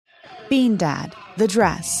Bean Dad, The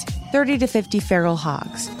Dress, 30 to 50 Feral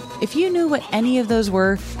Hogs. If you knew what any of those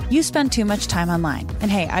were, you spend too much time online.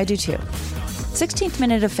 And hey, I do too. 16th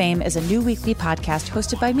Minute of Fame is a new weekly podcast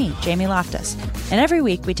hosted by me, Jamie Loftus. And every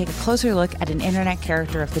week we take a closer look at an internet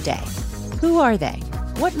character of the day. Who are they?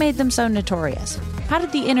 What made them so notorious? How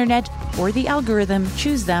did the internet or the algorithm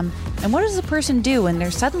choose them? And what does a person do when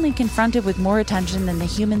they're suddenly confronted with more attention than the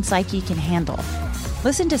human psyche can handle?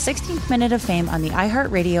 Listen to 16th Minute of Fame on the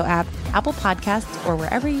iHeartRadio app, Apple Podcasts, or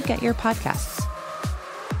wherever you get your podcasts.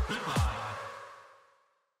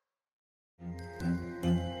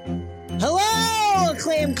 Hello,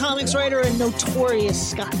 acclaimed comics writer and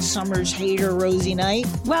notorious Scott Summers hater, Rosie Knight.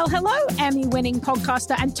 Well, hello, Emmy-winning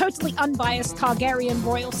podcaster and totally unbiased Targaryen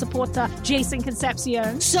royal supporter, Jason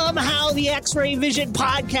Concepcion. Somehow the X-Ray Vision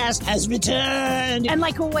podcast has returned. And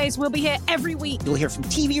like always, we'll be here every week. You'll hear from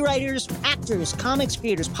TV writers, actors, comics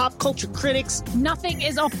creators, pop culture critics. Nothing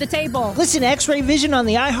is off the table. Listen to X-Ray Vision on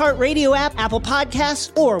the iHeartRadio app, Apple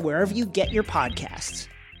Podcasts, or wherever you get your podcasts.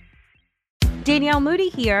 Danielle Moody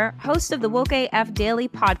here, host of the Woke AF Daily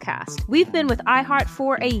podcast. We've been with iHeart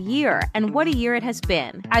for a year, and what a year it has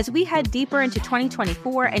been. As we head deeper into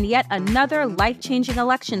 2024 and yet another life-changing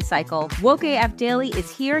election cycle, Woke AF Daily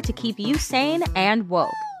is here to keep you sane and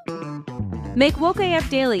woke. Make Woke AF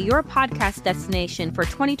Daily your podcast destination for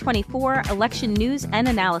 2024 election news and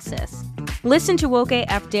analysis. Listen to Woke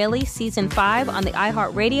AF Daily Season 5 on the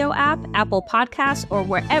iHeartRadio app, Apple Podcasts, or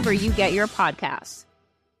wherever you get your podcasts.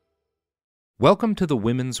 Welcome to The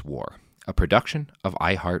Women's War, a production of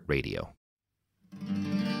iHeartRadio.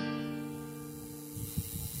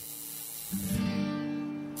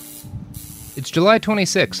 It's July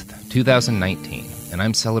 26th, 2019, and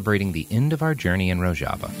I'm celebrating the end of our journey in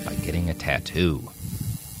Rojava by getting a tattoo.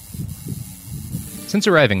 Since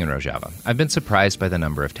arriving in Rojava, I've been surprised by the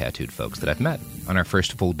number of tattooed folks that I've met. On our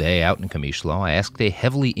first full day out in Kamishlo, I asked a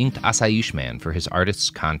heavily inked Asayish man for his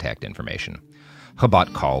artist's contact information.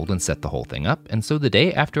 Chabot called and set the whole thing up, and so the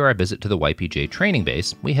day after our visit to the YPJ training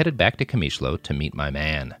base, we headed back to Kamishlo to meet my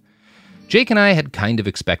man. Jake and I had kind of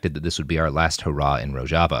expected that this would be our last hurrah in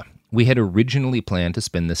Rojava. We had originally planned to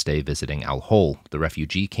spend this day visiting Al-Hol, the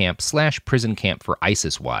refugee camp / prison camp for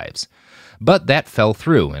ISIS wives. But that fell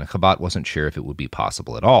through, and Chabot wasn't sure if it would be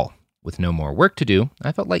possible at all. With no more work to do,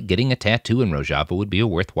 I felt like getting a tattoo in Rojava would be a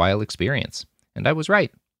worthwhile experience. And I was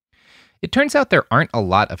right. It turns out there aren't a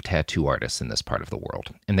lot of tattoo artists in this part of the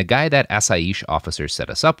world, and the guy that Asayish officer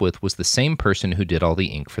set us up with was the same person who did all the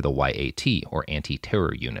ink for the YAT, or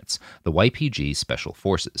Anti-Terror Units, the YPG Special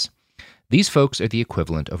Forces. These folks are the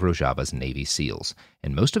equivalent of Rojava's Navy SEALs,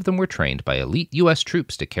 and most of them were trained by elite U.S.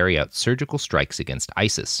 troops to carry out surgical strikes against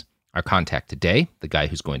ISIS. Our contact today, the guy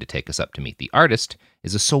who's going to take us up to meet the artist,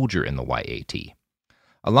 is a soldier in the YAT.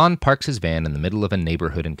 Alon parks his van in the middle of a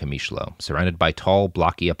neighborhood in Kamishlo, surrounded by tall,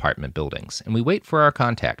 blocky apartment buildings, and we wait for our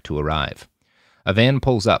contact to arrive. A van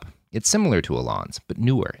pulls up. It's similar to Alon's, but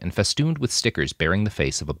newer and festooned with stickers bearing the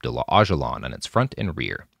face of Abdullah Öcalan on its front and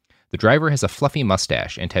rear. The driver has a fluffy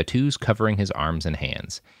mustache and tattoos covering his arms and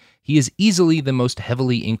hands. He is easily the most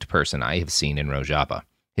heavily inked person I have seen in Rojava.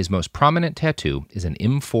 His most prominent tattoo is an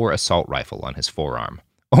M4 assault rifle on his forearm.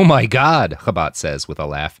 "Oh my God," Chabot says with a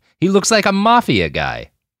laugh. "He looks like a mafia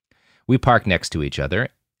guy." We park next to each other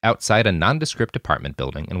outside a nondescript apartment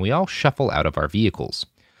building, and we all shuffle out of our vehicles.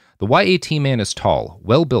 The YAT man is tall,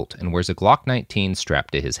 well-built, and wears a Glock 19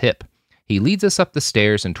 strapped to his hip. He leads us up the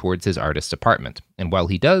stairs and towards his artist's apartment, and while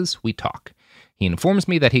he does, we talk. He informs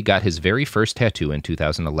me that he got his very first tattoo in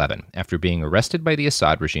 2011, after being arrested by the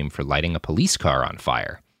Assad regime for lighting a police car on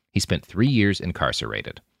fire. He spent 3 years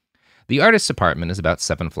incarcerated. The artist's apartment is about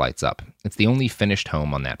 7 flights up. It's the only finished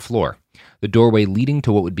home on that floor. The doorway leading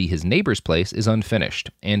to what would be his neighbor's place is unfinished,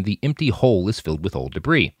 and the empty hole is filled with old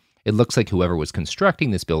debris. It looks like whoever was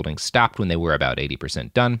constructing this building stopped when they were about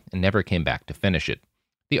 80% done and never came back to finish it.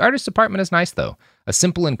 The artist's apartment is nice, though. A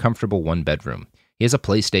simple and comfortable one-bedroom. He has a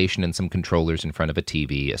PlayStation and some controllers in front of a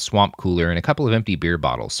TV, a swamp cooler, and a couple of empty beer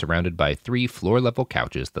bottles surrounded by 3 floor-level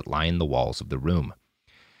couches that line the walls of the room.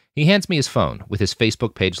 He hands me his phone, with his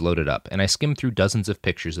Facebook page loaded up, and I skim through dozens of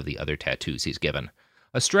pictures of the other tattoos he's given.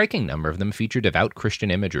 A striking number of them feature devout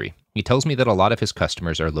Christian imagery. He tells me that a lot of his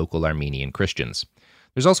customers are local Armenian Christians.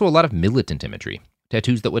 There's also a lot of militant imagery,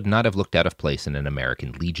 tattoos that would not have looked out of place in an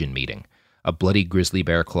American Legion meeting. A bloody grizzly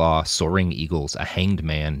bear claw, soaring eagles, a hanged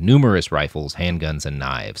man, numerous rifles, handguns, and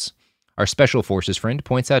knives. Our Special Forces friend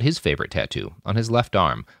points out his favorite tattoo, on his left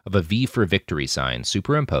arm, of a V for Victory sign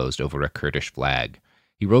superimposed over a Kurdish flag.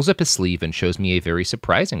 He rolls up his sleeve and shows me a very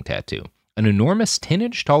surprising tattoo, an enormous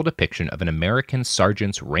 10-inch tall depiction of an American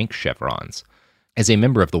sergeant's rank chevrons. As a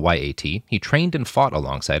member of the YAT, he trained and fought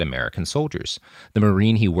alongside American soldiers. The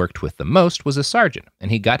Marine he worked with the most was a sergeant,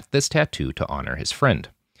 and he got this tattoo to honor his friend.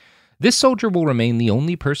 This soldier will remain the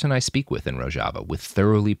only person I speak with in Rojava with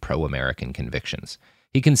thoroughly pro-American convictions.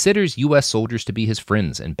 He considers U.S. soldiers to be his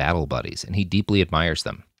friends and battle buddies, and he deeply admires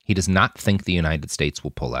them. He does not think the United States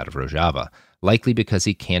will pull out of Rojava, likely because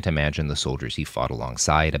he can't imagine the soldiers he fought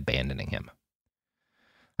alongside abandoning him.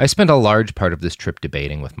 I spent a large part of this trip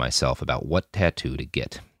debating with myself about what tattoo to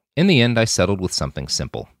get. In the end, I settled with something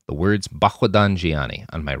simple, the words Bakhwadan Giani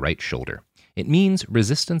on my right shoulder. It means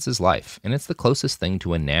resistance is life, and it's the closest thing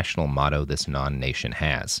to a national motto this non-nation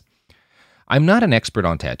has. I'm not an expert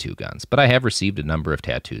on tattoo guns, but I have received a number of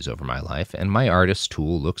tattoos over my life, and my artist's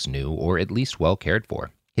tool looks new or at least well cared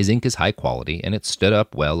for. His ink is high quality, and it stood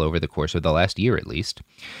up well over the course of the last year at least.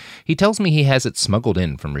 He tells me he has it smuggled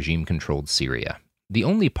in from regime-controlled Syria. The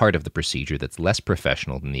only part of the procedure that's less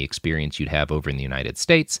professional than the experience you'd have over in the United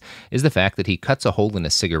States is the fact that he cuts a hole in a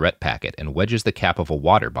cigarette packet and wedges the cap of a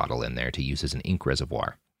water bottle in there to use as an ink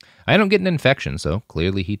reservoir. I don't get an infection, so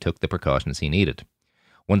clearly he took the precautions he needed.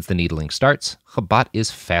 Once the needling starts, Chabat is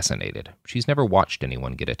fascinated. She's never watched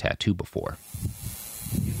anyone get a tattoo before.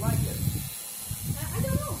 You like it? I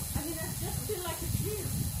don't know. I mean, I just feel like it's weird.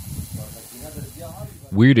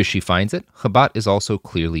 Weird as she finds it, Chabat is also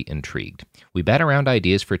clearly intrigued. We bat around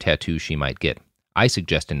ideas for tattoos she might get. I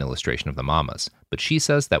suggest an illustration of the mamas, but she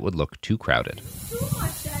says that would look too crowded. Too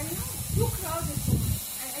much, too crowded.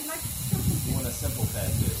 I like simple. You want a simple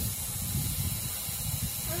tattoo?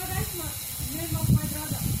 That's the name of my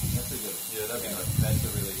brother. That's a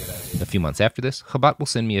really good idea. A few months after this, Chabat will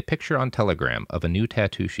send me a picture on Telegram of a new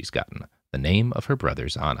tattoo she's gotten, the name of her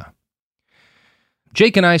brother's Anna.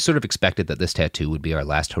 Jake and I sort of expected that this tattoo would be our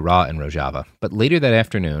last hurrah in Rojava, but later that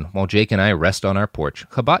afternoon, while Jake and I rest on our porch,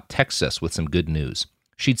 Chabat texts us with some good news.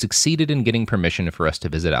 She'd succeeded in getting permission for us to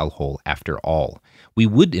visit Al-Hol after all. We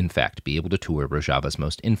would, in fact, be able to tour Rojava's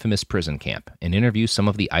most infamous prison camp and interview some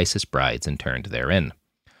of the ISIS brides interned therein.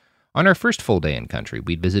 On our first full day in country,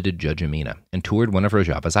 we'd visited Judge Amina and toured one of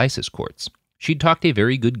Rojava's ISIS courts. She'd talked a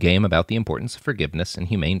very good game about the importance of forgiveness and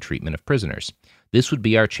humane treatment of prisoners. This would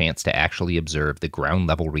be our chance to actually observe the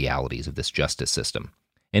ground-level realities of this justice system.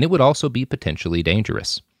 And it would also be potentially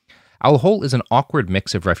dangerous. Al-Hol is an awkward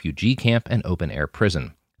mix of refugee camp and open-air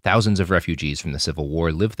prison. Thousands of refugees from the Civil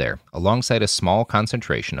War live there, alongside a small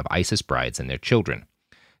concentration of ISIS brides and their children.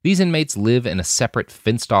 These inmates live in a separate,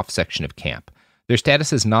 fenced-off section of camp. Their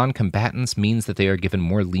status as non-combatants means that they are given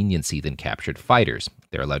more leniency than captured fighters.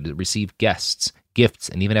 They're allowed to receive guests, gifts,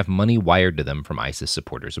 and even have money wired to them from ISIS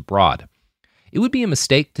supporters abroad. It would be a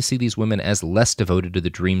mistake to see these women as less devoted to the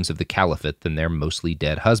dreams of the caliphate than their mostly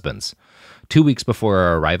dead husbands. 2 weeks before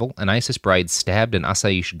our arrival, an ISIS bride stabbed an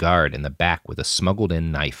Asayish guard in the back with a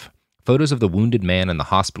smuggled-in knife. Photos of the wounded man in the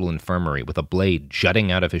hospital infirmary with a blade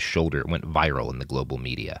jutting out of his shoulder went viral in the global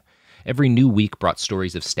media. Every new week brought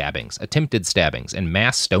stories of stabbings, attempted stabbings, and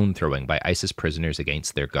mass stone throwing by ISIS prisoners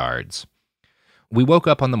against their guards. We woke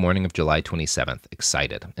up on the morning of July 27th,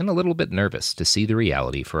 excited and a little bit nervous to see the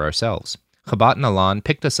reality for ourselves. Chabat and Alan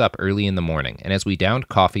picked us up early in the morning, and as we downed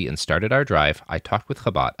coffee and started our drive, I talked with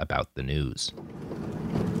Chabat about the news.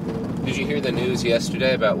 Did you hear the news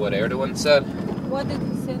yesterday about what Erdogan said? What did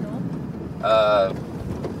he say, no?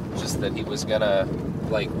 Just that he was gonna,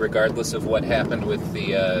 regardless of what happened with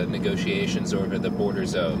the negotiations over the border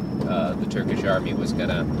zone, the Turkish army was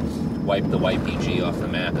gonna wipe the YPG off the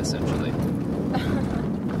map, essentially.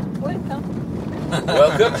 Welcome.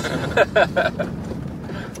 Welcome.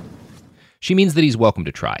 She means that he's welcome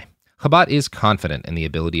to try. Chabat is confident in the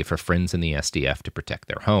ability of her friends in the SDF to protect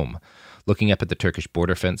their home. Looking up at the Turkish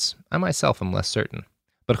border fence, I myself am less certain.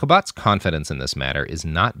 But Chabat's confidence in this matter is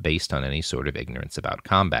not based on any sort of ignorance about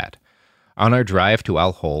combat. On our drive to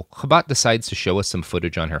Al-Hol, Chabat decides to show us some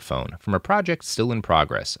footage on her phone from a project still in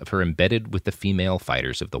progress of her embedded with the female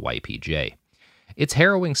fighters of the YPJ. It's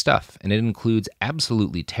harrowing stuff, and it includes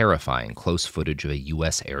absolutely terrifying close footage of a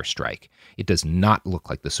U.S. airstrike. It does not look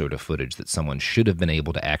like the sort of footage that someone should have been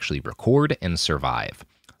able to actually record and survive.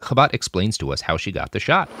 Chabat explains to us how she got the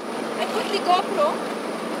shot. I put the GoPro,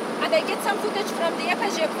 and I get some footage from the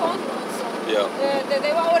FPJ phone also. Yeah.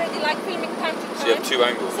 They were already filming time to time. So you have two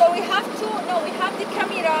angles. So we have the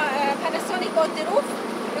camera Panasonic on the roof,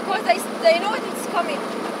 because they know it's coming.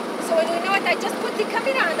 So when we know it, I just put the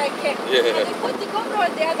camera and I came. Yeah. And I put the GoPro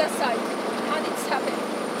on the other side, and it's happening.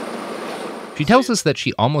 She tells us that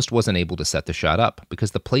she almost wasn't able to set the shot up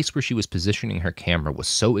because the place where she was positioning her camera was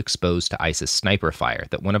so exposed to ISIS sniper fire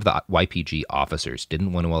that one of the YPG officers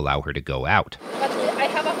didn't want to allow her to go out. But I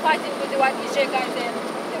have a fighting with the YPG guys, and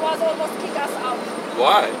they was almost kick us out.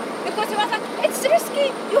 Why? because he was like, it's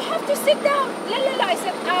risky, you have to sit down. I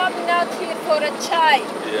said, I'm not here for a child.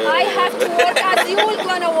 I have to work as you all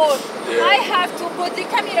gonna work. I have to put the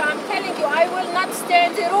camera. I'm telling you, I will not stay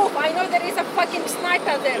on the roof. I know there is a fucking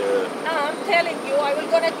sniper there. I'm telling you, I will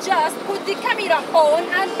gonna just put the camera on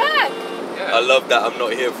and back. I love that. I'm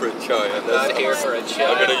not here for a child. I'm not here for a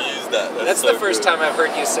child. I'm gonna use that. That's so the first good. time I've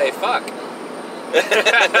heard you say fuck.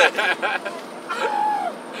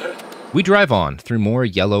 We drive on through more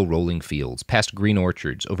yellow rolling fields, past green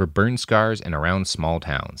orchards, over burn scars, and around small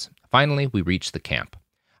towns. Finally, we reach the camp.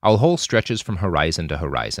 Our whole stretches from horizon to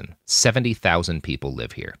horizon. 70,000 people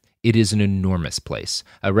live here. It is an enormous place,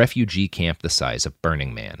 a refugee camp the size of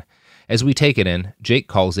Burning Man. As we take it in, Jake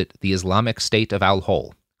calls it the Islamic State of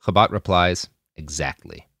Al-Hol. Chabad replies,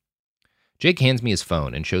 exactly. Jake hands me his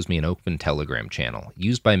phone and shows me an open Telegram channel,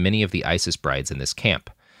 used by many of the ISIS brides in this camp.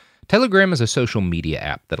 Telegram is a social media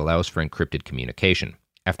app that allows for encrypted communication.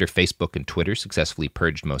 After Facebook and Twitter successfully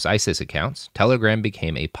purged most ISIS accounts, Telegram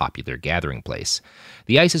became a popular gathering place.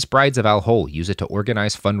 The ISIS Brides of Al-Hol use it to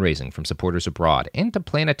organize fundraising from supporters abroad and to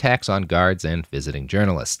plan attacks on guards and visiting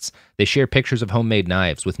journalists. They share pictures of homemade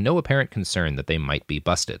knives with no apparent concern that they might be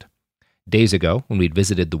busted. Days ago, when we'd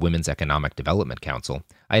visited the Women's Economic Development Council,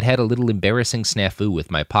 I'd had a little embarrassing snafu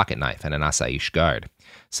with my pocket knife and an Asaish guard.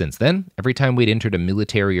 Since then, every time we'd entered a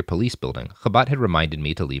military or police building, Chabad had reminded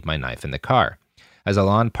me to leave my knife in the car. As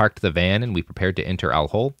Alon parked the van and we prepared to enter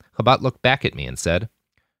Al-Hol, Chabad looked back at me and said,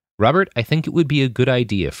 Robert, I think it would be a good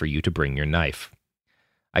idea for you to bring your knife.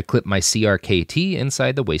 I clip my CRKT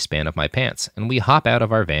inside the waistband of my pants, and we hop out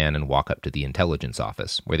of our van and walk up to the intelligence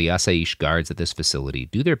office, where the Asaish guards at this facility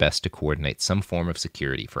do their best to coordinate some form of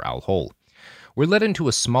security for Al-Hol. We're led into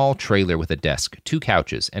a small trailer with a desk, 2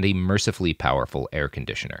 couches, and a mercifully powerful air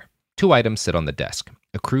conditioner. 2 items sit on the desk,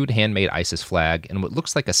 a crude handmade ISIS flag and what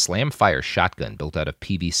looks like a slam-fire shotgun built out of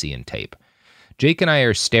PVC and tape. Jake and I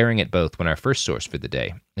are staring at both when our first source for the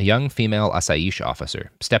day, a young female Asaish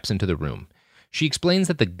officer, steps into the room. She explains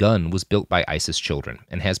that the gun was built by ISIS children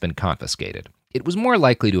and has been confiscated. It was more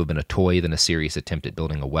likely to have been a toy than a serious attempt at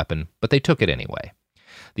building a weapon, but they took it anyway.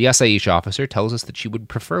 The Asaish officer tells us that she would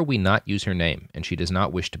prefer we not use her name, and she does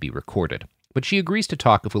not wish to be recorded, but she agrees to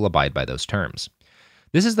talk if we'll abide by those terms.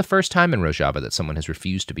 This is the first time in Rojava that someone has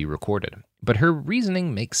refused to be recorded, but her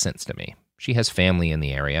reasoning makes sense to me. She has family in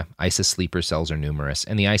the area, ISIS sleeper cells are numerous,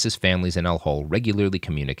 and the ISIS families in Al-Hol regularly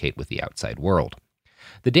communicate with the outside world.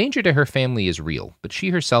 The danger to her family is real, but she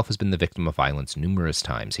herself has been the victim of violence numerous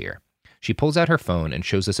times here. She pulls out her phone and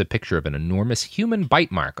shows us a picture of an enormous human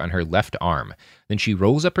bite mark on her left arm. Then she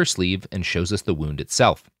rolls up her sleeve and shows us the wound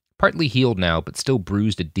itself, partly healed now, but still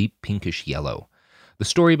bruised a deep pinkish yellow. The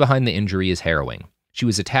story behind the injury is harrowing. She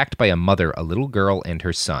was attacked by a mother, a little girl, and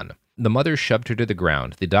her son. The mother shoved her to the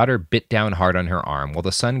ground. The daughter bit down hard on her arm, while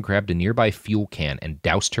the son grabbed a nearby fuel can and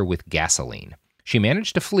doused her with gasoline. She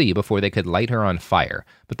managed to flee before they could light her on fire,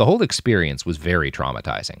 but the whole experience was very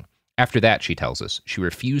traumatizing. After that, she tells us, she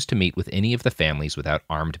refused to meet with any of the families without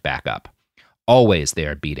armed backup. Always they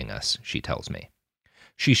are beating us, she tells me.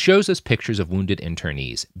 She shows us pictures of wounded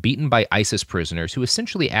internees, beaten by ISIS prisoners who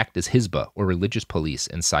essentially act as Hizbah or religious police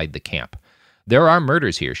inside the camp. There are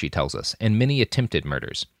murders here, she tells us, and many attempted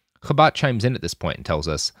murders. Chabad chimes in at this point and tells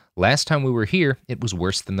us, last time we were here, it was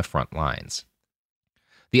worse than the front lines.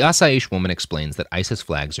 The Asaish woman explains that ISIS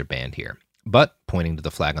flags are banned here. But, pointing to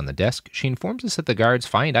the flag on the desk, she informs us that the guards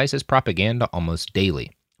find ISIS propaganda almost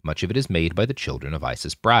daily. Much of it is made by the children of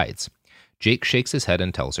ISIS brides. Jake shakes his head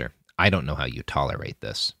and tells her, I don't know how you tolerate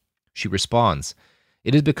this. She responds,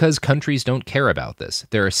 it is because countries don't care about this.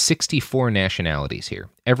 There are 64 nationalities here.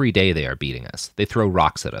 Every day they are beating us. They throw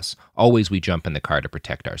rocks at us. Always we jump in the car to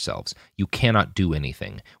protect ourselves. You cannot do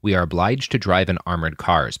anything. We are obliged to drive in armored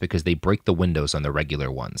cars because they break the windows on the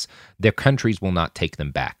regular ones. Their countries will not take them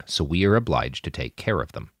back, so we are obliged to take care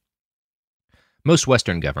of them. Most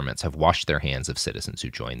Western governments have washed their hands of citizens who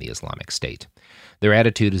join the Islamic State. Their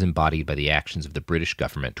attitude is embodied by the actions of the British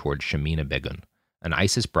government towards Shamina Begum, an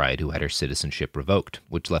ISIS bride who had her citizenship revoked,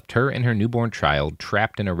 which left her and her newborn child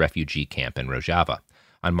trapped in a refugee camp in Rojava.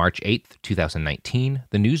 On March 8, 2019,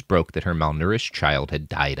 the news broke that her malnourished child had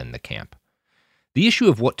died in the camp. The issue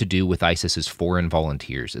of what to do with ISIS's foreign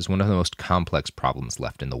volunteers is one of the most complex problems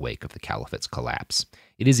left in the wake of the caliphate's collapse.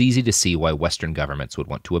 It is easy to see why Western governments would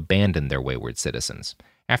want to abandon their wayward citizens.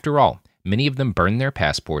 After all, many of them burn their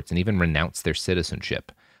passports and even renounce their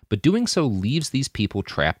citizenship. But doing so leaves these people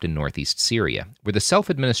trapped in northeast Syria, where the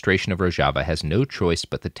self-administration of Rojava has no choice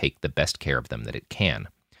but to take the best care of them that it can.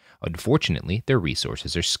 Unfortunately, their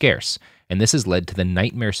resources are scarce, and this has led to the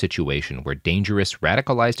nightmare situation where dangerous,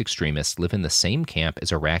 radicalized extremists live in the same camp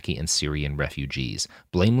as Iraqi and Syrian refugees,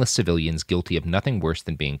 blameless civilians guilty of nothing worse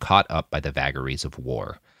than being caught up by the vagaries of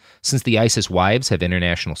war. Since the ISIS wives have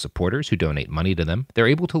international supporters who donate money to them, they're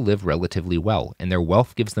able to live relatively well, and their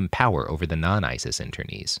wealth gives them power over the non-ISIS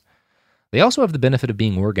internees. They also have the benefit of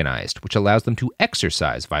being organized, which allows them to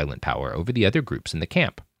exercise violent power over the other groups in the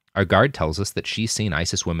camp. Our guard tells us that she's seen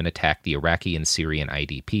ISIS women attack the Iraqi and Syrian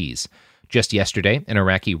IDPs. Just yesterday, an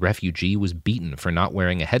Iraqi refugee was beaten for not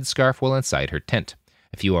wearing a headscarf while inside her tent.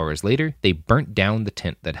 A few hours later, they burnt down the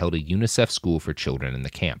tent that held a UNICEF school for children in the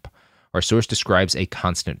camp. Our source describes a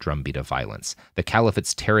constant drumbeat of violence. The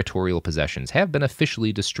caliphate's territorial possessions have been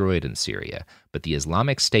officially destroyed in Syria, but the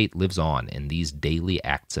Islamic State lives on in these daily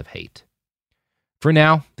acts of hate. For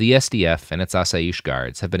now, the SDF and its Asayish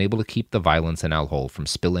guards have been able to keep the violence in Al-Hol from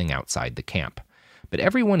spilling outside the camp. But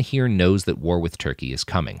everyone here knows that war with Turkey is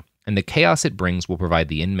coming, and the chaos it brings will provide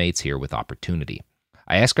the inmates here with opportunity.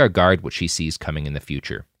 I ask our guard what she sees coming in the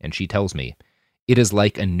future, and she tells me, "It is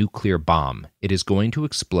like a nuclear bomb. It is going to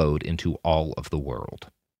explode into all of the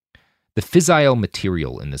world." The fissile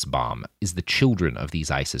material in this bomb is the children of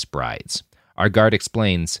these ISIS brides. Our guard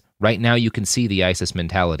explains, "Right now you can see the ISIS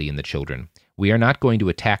mentality in the children. We are not going to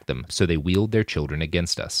attack them, so they wield their children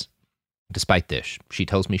against us." Despite this, she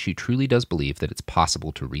tells me she truly does believe that it's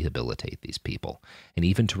possible to rehabilitate these people, and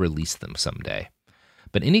even to release them someday.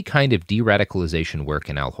 But any kind of de-radicalization work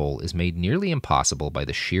in Al-Hol is made nearly impossible by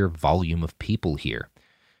the sheer volume of people here.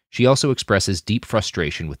 She also expresses deep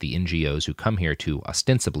frustration with the NGOs who come here to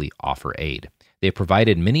ostensibly offer aid. They have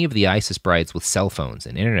provided many of the ISIS brides with cell phones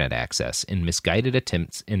and internet access in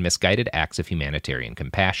misguided acts of humanitarian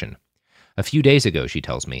compassion. A few days ago, she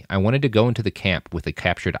tells me, I wanted to go into the camp with the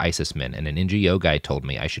captured ISIS men, and an NGO guy told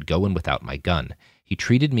me I should go in without my gun. He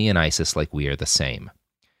treated me and ISIS like we are the same.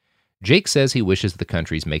 Jake says he wishes the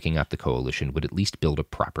countries making up the coalition would at least build a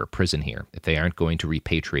proper prison here, if they aren't going to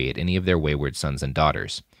repatriate any of their wayward sons and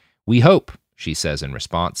daughters. We hope, she says in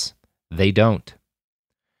response. They don't.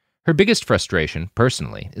 Her biggest frustration,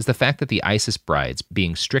 personally, is the fact that the ISIS brides,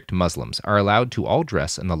 being strict Muslims, are allowed to all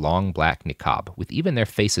dress in the long black niqab, with even their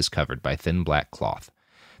faces covered by thin black cloth.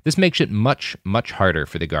 This makes it much, much harder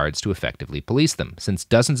for the guards to effectively police them, since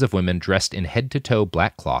dozens of women dressed in head-to-toe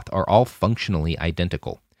black cloth are all functionally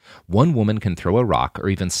identical. One woman can throw a rock or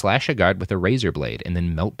even slash a guard with a razor blade and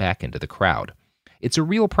then melt back into the crowd. It's a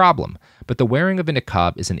real problem, but the wearing of a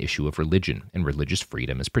niqab is an issue of religion, and religious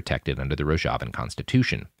freedom is protected under the Rojavan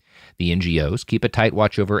Constitution. The NGOs keep a tight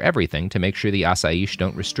watch over everything to make sure the Asayish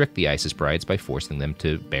don't restrict the ISIS brides by forcing them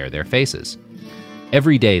to bare their faces.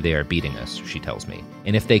 Every day they are beating us, she tells me,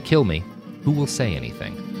 and if they kill me, who will say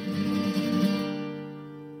anything?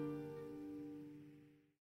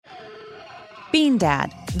 Bean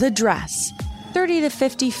Dad, The Dress, 30 to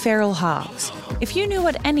 50 feral hogs. If you knew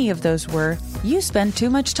what any of those were, you spend too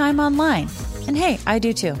much time online. And hey, I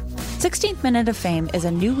do too. 16th Minute of Fame is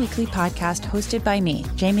a new weekly podcast hosted by me,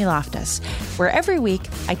 Jamie Loftus, where every week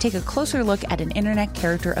I take a closer look at an internet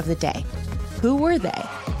character of the day. Who were they?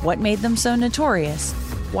 What made them so notorious?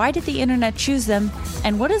 Why did the internet choose them?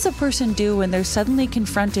 And what does a person do when they're suddenly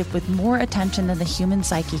confronted with more attention than the human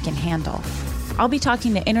psyche can handle? I'll be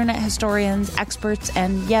talking to internet historians, experts,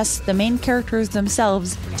 and yes, the main characters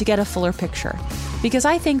themselves to get a fuller picture. Because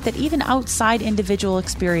I think that even outside individual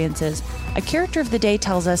experiences, a character of the day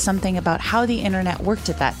tells us something about how the internet worked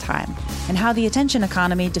at that time, and how the attention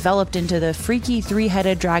economy developed into the freaky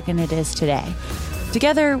three-headed dragon it is today.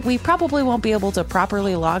 Together, we probably won't be able to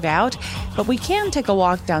properly log out, but we can take a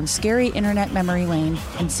walk down scary internet memory lane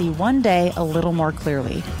and see one day a little more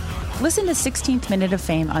clearly. Listen to 16th Minute of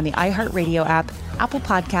Fame on the iHeartRadio app, Apple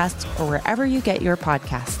Podcasts, or wherever you get your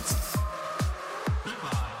podcasts.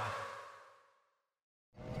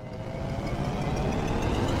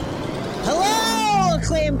 Hello,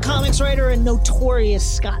 acclaimed comics writer and notorious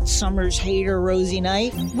Scott Summers hater, Rosie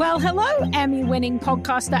Knight. Well, hello, Emmy-winning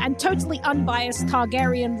podcaster and totally unbiased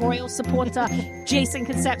Targaryen royal supporter, Jason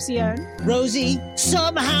Concepcion. Rosie,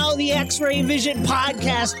 somehow the X-Ray Vision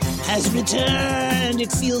podcast has returned.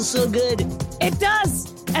 It feels so good. It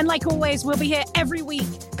does. And like always, we'll be here every week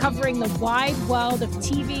covering the wide world of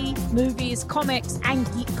TV, movies, comics, and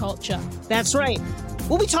geek culture. That's right.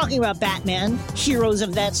 We'll be talking about Batman, heroes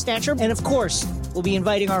of that stature, and of course, we'll be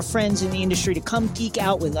inviting our friends in the industry to come geek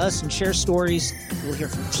out with us and share stories. We'll hear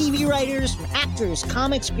from TV writers, from actors,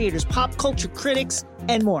 comics creators, pop culture critics,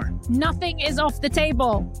 and more. Nothing is off the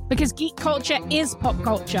table because geek culture is pop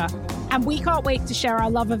culture, and we can't wait to share our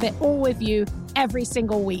love of it all with you every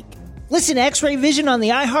single week. Listen to X-Ray Vision on the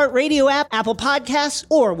iHeartRadio app, Apple Podcasts,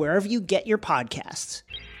 or wherever you get your podcasts.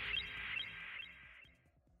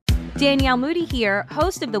 Danielle Moody here,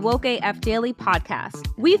 host of the Woke AF Daily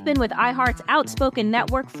podcast. We've been with iHeart's Outspoken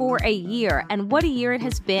Network for a year, and what a year it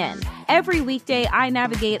has been. Every weekday, I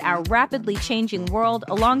navigate our rapidly changing world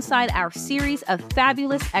alongside our series of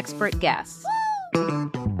fabulous expert guests.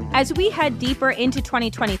 As we head deeper into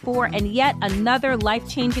 2024 and yet another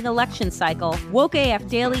life-changing election cycle, Woke AF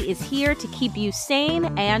Daily is here to keep you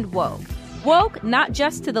sane and woke. Woke not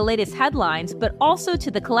just to the latest headlines, but also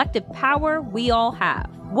to the collective power we all have.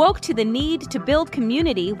 Woke to the need to build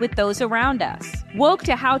community with those around us. Woke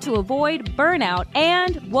to how to avoid burnout,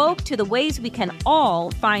 and woke to the ways we can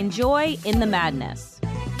all find joy in the madness.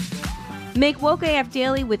 Make Woke AF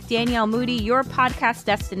Daily with Danielle Moody your podcast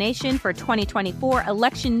destination for 2024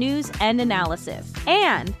 election news and analysis.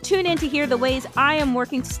 And tune in to hear the ways I am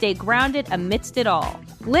working to stay grounded amidst it all.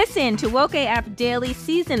 Listen to Woke AF Daily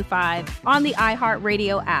Season 5 on the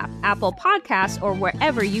iHeartRadio app, Apple Podcasts, or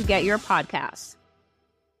wherever you get your podcasts.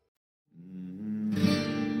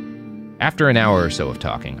 After an hour or so of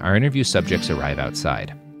talking, our interview subjects arrive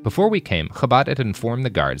outside. Before we came, Chabad had informed the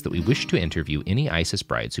guards that we wished to interview any ISIS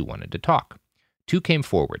brides who wanted to talk. 2 came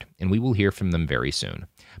forward, and we will hear from them very soon.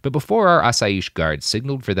 But before our Asayish guards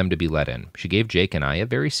signaled for them to be let in, she gave Jake and I a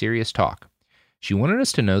very serious talk. She wanted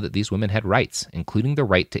us to know that these women had rights, including the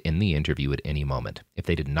right to end the interview at any moment. If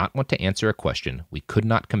they did not want to answer a question, we could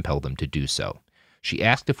not compel them to do so. She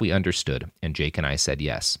asked if we understood, and Jake and I said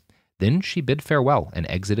yes. Then she bid farewell and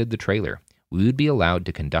exited the trailer. We would be allowed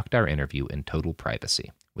to conduct our interview in total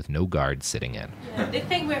privacy, with no guards sitting in. Yeah, they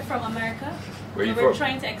think we're from America. Where are you we're from?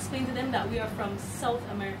 trying to explain to them that we are from South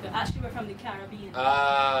America. Actually, we're from the Caribbean.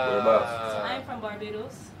 Whereabouts? So I'm from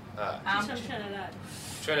Barbados. She's from Trinidad.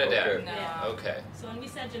 Trinidad. Okay. Yeah. Okay. So when we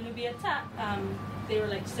said Janubi attack, they were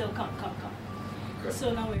like, still come. Okay.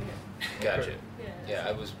 So now we're here. Gotcha.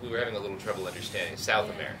 Yeah. We were having a little trouble understanding. South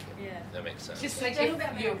Yeah. America. Yeah. That makes sense. Just like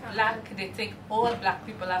if you're black, they think all black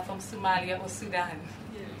people are from Somalia or Sudan.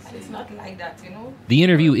 And it's not like that, you know? The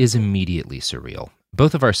interview is immediately surreal.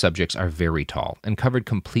 Both of our subjects are very tall and covered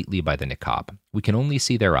completely by the niqab. We can only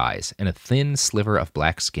see their eyes and a thin sliver of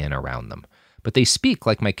black skin around them. But they speak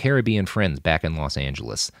like my Caribbean friends back in Los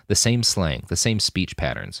Angeles, the same slang, the same speech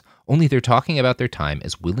patterns, only they're talking about their time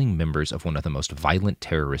as willing members of one of the most violent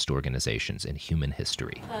terrorist organizations in human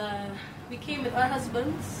history. We came with our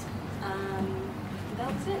husbands.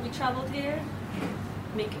 That was it. We traveled here.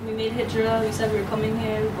 We made hijrah. We said we were coming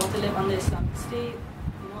here. We want to live under Islamic State,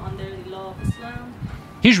 under the law of Islam.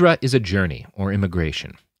 Hijrah is a journey or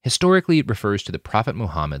immigration. Historically, it refers to the Prophet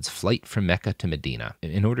Muhammad's flight from Mecca to Medina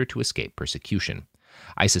in order to escape persecution.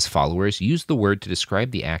 ISIS followers used the word to describe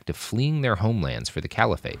the act of fleeing their homelands for the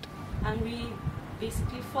caliphate. And we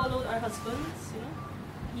basically followed our husbands,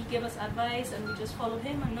 He gave us advice and we just followed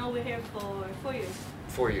him, and now we're here for 4 years.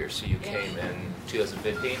 4 years, so you came in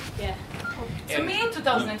 2015? Yeah. To me,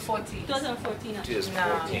 2014. 2014.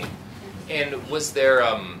 2014. And was there,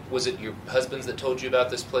 was it your husbands that told you about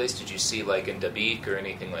this place? Did you see, like, in Dabiq or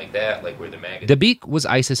anything like that, like where the magazine... Dabiq was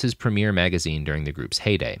ISIS's premier magazine during the group's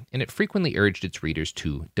heyday, and it frequently urged its readers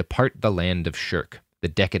to depart the land of shirk, the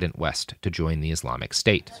decadent West, to join the Islamic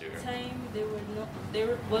State. At the time,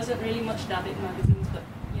 there wasn't really much Dabiq magazines, but,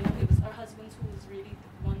 it was our husbands who was really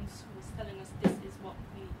the ones who was telling us this is what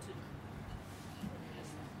we need to do.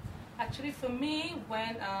 Actually, for me,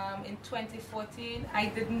 when in 2014, I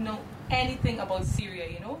didn't know anything about Syria,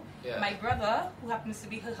 Yeah. My brother, who happens to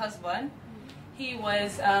be her husband, he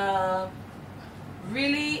was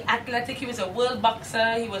really athletic. He was a world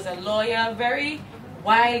boxer. He was a lawyer, very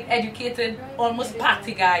wide, educated, almost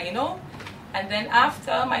party guy, And then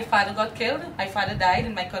after my father got killed, my father died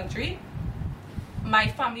in my country, my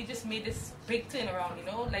family just made this big turnaround,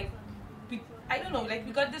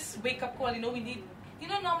 we got this wake-up call, we need...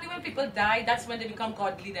 normally when people die, that's when they become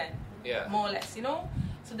godly then. Yeah. More or less,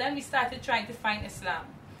 So then we started trying to find Islam.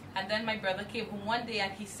 And then my brother came home one day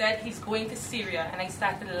and he said he's going to Syria. And I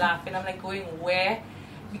started laughing. I'm like, going where?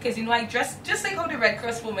 Because, I dressed just like how the Red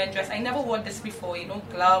Cross women dress. I never wore this before,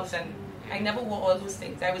 gloves, and I never wore all those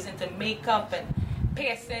things. I was into makeup and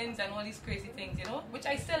piercings and all these crazy things, which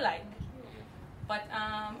I still like. But,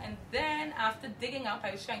 and then after digging up,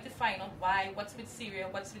 I was trying to find out what's with Syria.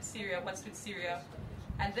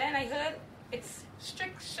 And then I heard it's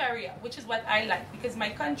strict Sharia, which is what I like. Because my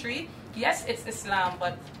country, yes, it's Islam,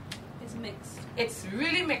 but it's mixed. It's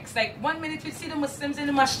really mixed. Like 1 minute you see the Muslims in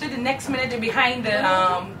the masjid, the next minute they're behind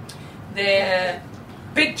the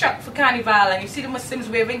big truck for carnival, and you see the Muslims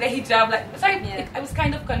waving their hijab. I was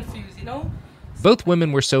kind of confused, Both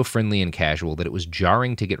women were so friendly and casual that it was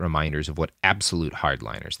jarring to get reminders of what absolute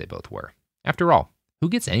hardliners they both were. After all, who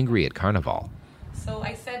gets angry at Carnival? So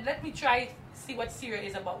I said, let me try see what Syria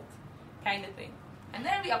is about, kind of thing. And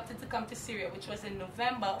then we opted to come to Syria, which was in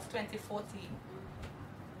November of 2014.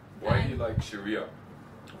 Why do you like Sharia?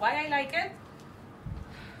 Why I like it?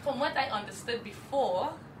 From what I understood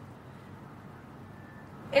before,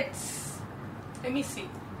 it's, let me see.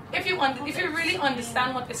 If you really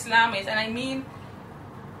understand what Islam is, and I mean,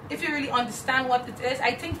 if you really understand what it is,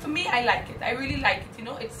 I think for me, I like it. I really like it. You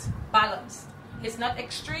know, it's balanced. It's not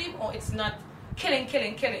extreme or it's not killing.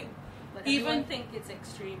 But even think it's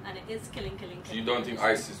extreme, and it is killing. So you don't think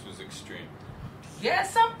ISIS was extreme? Yeah,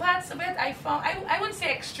 some parts of it I found, I wouldn't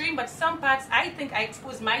say extreme, but some parts I think I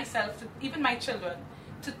exposed myself, to, even my children,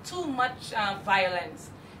 to too much violence.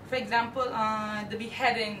 For example, the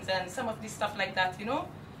beheadings and some of this stuff like that, you know.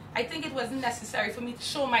 I think it wasn't necessary for me to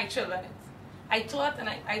show my children it. I thought, and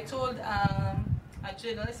I told a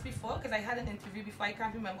journalist before, because I had an interview before, I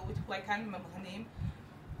can't remember her name.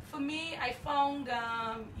 For me, I found,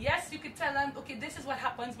 yes, you could tell them, okay, this is what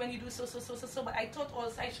happens when you do so, but I thought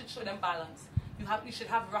also I should show them balance. You should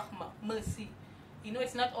have rahmah, mercy. You know,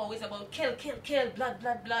 it's not always about kill,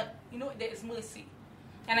 blood. You know, there is mercy.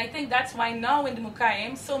 And I think that's why now in the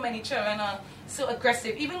Mukayim, so many children are so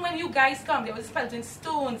aggressive. Even when you guys come, they were pelting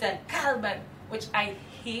stones and kalban, which I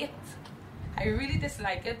hate. I really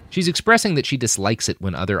dislike it. She's expressing that she dislikes it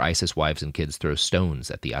when other ISIS wives and kids throw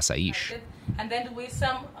stones at the Asaish. And then the way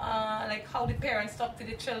some, like how the parents talk to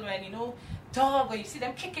the children, you know, dog, or you see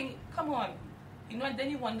them kicking, come on. You know, and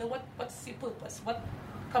then you wonder what's the purpose?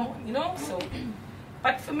 Come on, you know? So,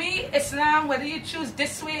 but for me, Islam, whether you choose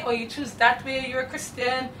this way or you choose that way, you're a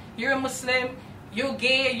Christian, you're a Muslim, you're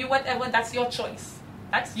gay, you whatever, that's your choice.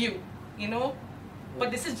 That's you, you know?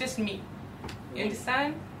 But this is just me. You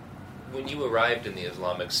understand? When you arrived in the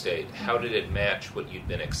Islamic State, how did it match what you'd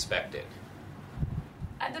been expecting?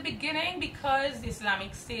 At the beginning, because the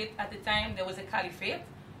Islamic State, at the time, there was a caliphate,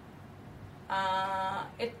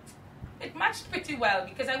 it matched pretty well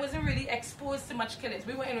because I wasn't really exposed to much killings.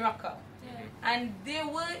 We were in Raqqa. Yeah. And there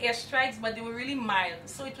were airstrikes, but they were really mild.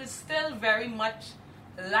 So it was still very much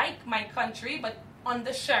like my country, but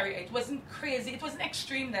under Sharia. It wasn't crazy. It wasn't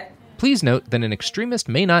extreme then. Please note that an extremist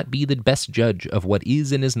may not be the best judge of what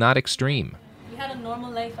is and is not extreme. We had a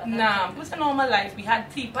normal life at that time. It was a normal life. We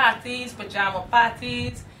had tea parties, pajama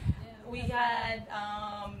parties. Yeah. We had,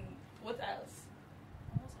 what else?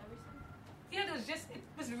 Almost everything. Yeah, it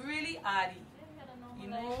was really arty. Yeah, we had a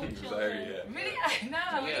normal life. It was airy, yeah. Really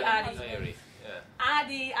arty.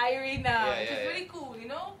 Arty, Irie now. It was really cool, you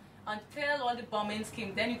know? Until all the bombings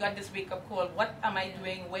came, then you got this wake-up call. What am I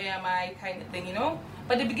doing? Where am I? Kind of thing, you know?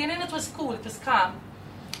 But the beginning, it was cool. It was calm.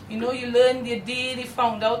 You know, you learned your day. You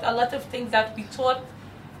found out a lot of things that we thought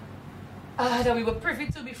that we were privy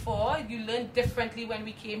to before. You learned differently when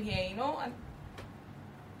we came here, you know? And,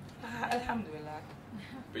 alhamdulillah.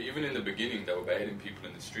 But even in the beginning, they were beheading people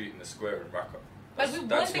in the street, in the square in Raqqa. That's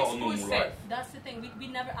not a normal life. That's the thing. We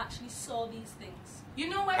never actually saw these things. You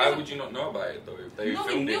know what? How would you not know about it though? If they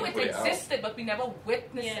we knew it existed, but we never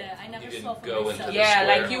witnessed it. Yeah, I never saw for myself. Yeah,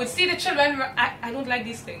 like you would see the children. I don't like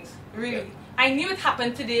these things, really. Yeah. I knew it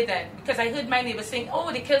happened today then because I heard my neighbor saying,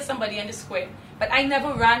 "Oh, they killed somebody in the square," but I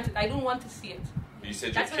never ran to it. I don't want to see it. You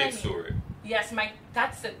said your kid saw it. Yes,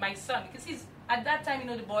 that's it. My son, because he's at that time. You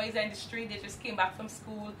know, the boys are in the street. They just came back from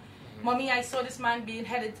school. Mommy, I saw this man being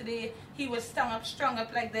headed today. He was strung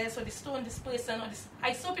up like this, or they stoned this person.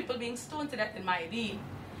 I saw people being stoned to death in my Eid.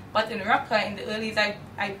 But in Raqqa, in the early days,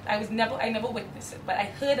 I never witnessed it. But I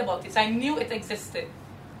heard about it. So I knew it existed.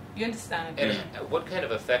 You understand? And what kind of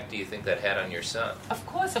effect do you think that had on your son? Of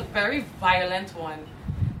course, a very violent one.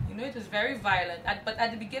 You know, it was very violent. But at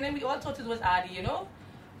the beginning, we all thought it was Adi, you know?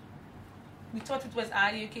 We thought it was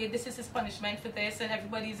Adi, okay, this is his punishment for this. And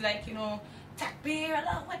everybody's like, you know, Takbir,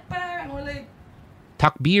 Allahu Akbar, and all that.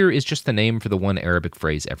 Takbir is just the name for the one Arabic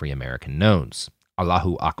phrase every American knows,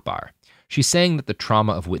 Allahu Akbar. She's saying that the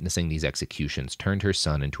trauma of witnessing these executions turned her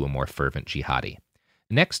son into a more fervent jihadi.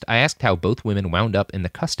 Next, I asked how both women wound up in the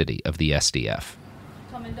custody of the SDF.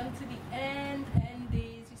 Coming down to the end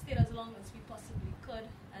days, we stayed as long as we possibly could,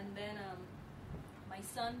 and then my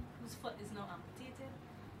son, whose foot is now amputated,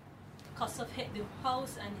 Kossov hit the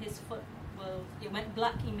house and his foot, it went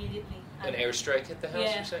black immediately. An airstrike hit the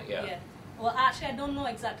house, you're saying? Yeah. Well, actually, I don't know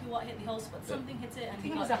exactly what hit the house, but something hit it, and I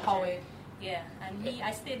think it was a Howard. Yeah, and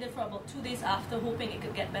I stayed there for about 2 days after, hoping it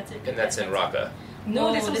could get better. And that's in Raqqa?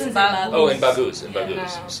 No, this was in Baghouz. Oh, in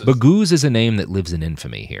Baghouz. Baghouz is a name that lives in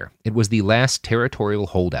infamy here. It was the last territorial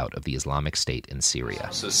holdout of the Islamic State in Syria.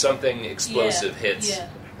 So something explosive hits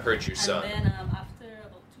hurt your son. And then after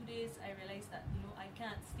about 2 days, I realized that I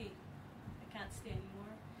can't stay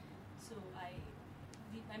anymore. So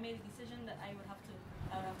I made a decision that I would have to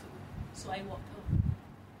go. So I walked out.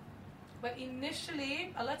 But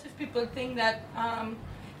initially, a lot of people think that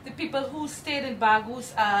the people who stayed in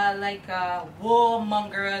Bagus are like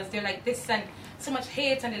warmongers. They're like this and so much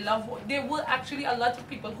hate and they love war. There were actually a lot of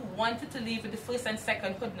people who wanted to leave with the first and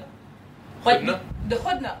second Hudna. But the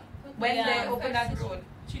Hudna, when they opened that road.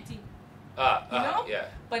 Treaty. Yeah.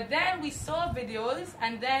 But then we saw videos,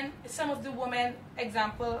 and then some of the women,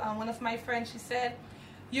 example, one of my friends, she said,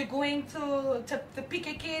 you're going to the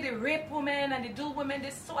PKK, they rape women and they do women.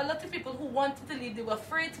 There's so a lot of people who wanted to leave, they were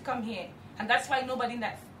afraid to come here. And that's why nobody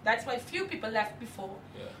left. That's why few people left before.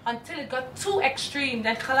 Until it got too extreme,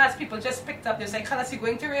 then Khalas people just picked up. They say, Khalas, you're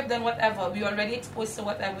going to rape, then whatever. We already exposed to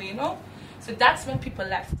whatever, So that's when people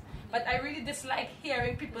left. But I really dislike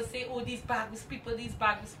hearing people say, oh, these Bagus people.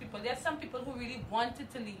 There are some people who really wanted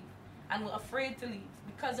to leave and were afraid to leave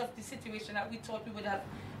because of the situation that we thought we would have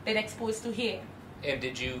been exposed to here. And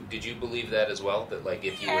did you believe that as well? That like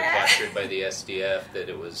if you were captured by the SDF, that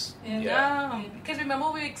it was because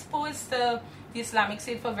remember we were exposed to the Islamic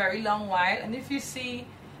State for a very long while, and if you see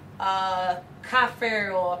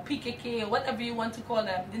Kafir or PKK or whatever you want to call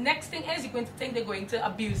them, the next thing is you're going to think they're going to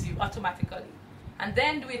abuse you automatically, and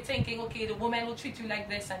then we're thinking, okay, the woman will treat you like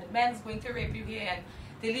this, and the man's going to rape you here, and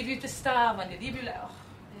they leave you to starve, and they leave you like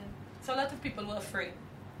So a lot of people were afraid.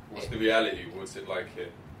 What's the reality? What's it like here?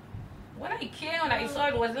 When I saw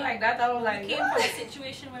it wasn't like that, I was like, we came from a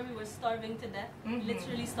situation where we were starving to death,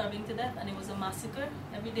 literally starving to death, and it was a massacre.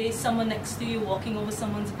 Every day, someone next to you walking over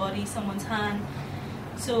someone's body, someone's hand.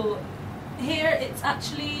 So here, it's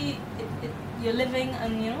actually, you're living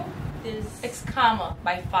and, it's calmer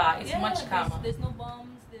by far. It's much calmer. There's no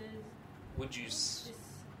bombs, It's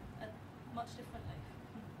a much different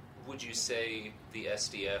life. Would you say the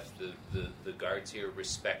SDF, the guards here,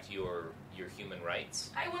 respect your human rights?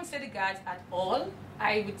 I wouldn't say the guards at all.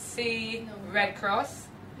 I would say Red Cross.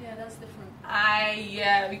 Yeah, that's different.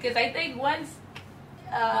 Because I think once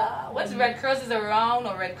Red Cross is around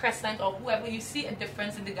or Red Crescent or whoever, you see a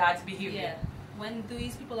difference in the guards' behavior. Yeah. When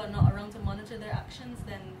these people are not around to monitor their actions,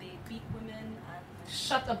 then they beat women and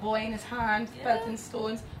shot a boy in his hand, pelting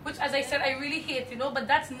stones, which, as I said, I really hate, but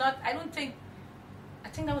that's not, I think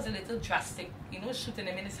that was a little drastic, shooting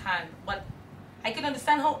him in his hand. But I can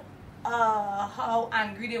understand how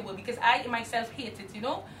angry they were, because I myself hate it,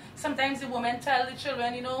 Sometimes the women tell the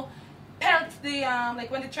children, pelt the, like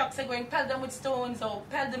when the trucks are going, pelt them with stones or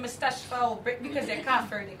pelt the mustashfa or brick because they're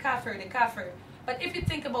kafir. But if you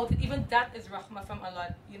think about it, even that is rahmah from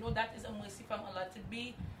Allah. That is a mercy from Allah to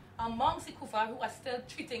be amongst the kuffar who are still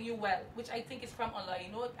treating you well, which I think is from Allah.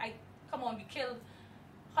 Come on, we killed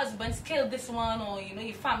husbands, killed this one, or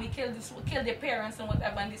your family killed their parents and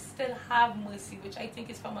whatever, and they still have mercy, which I think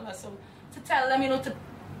is from Allah. So to tell them, to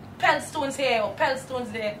pelt stones here or pelt stones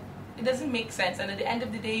there, it doesn't make sense. And at the end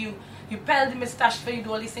of the day, you pelt the mustashfa, you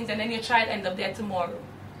do all these things, and then your child ends up there tomorrow.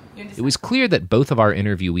 It was clear that both of our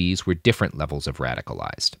interviewees were different levels of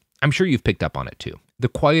radicalized. I'm sure you've picked up on it too. The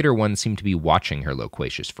quieter one seemed to be watching her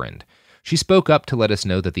loquacious friend. She spoke up to let us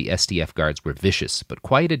know that the SDF guards were vicious, but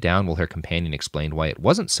quieted down while her companion explained why it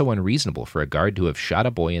wasn't so unreasonable for a guard to have shot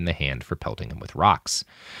a boy in the hand for pelting him with rocks.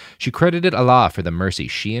 She credited Allah for the mercy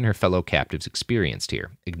she and her fellow captives experienced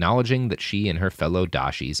here, acknowledging that she and her fellow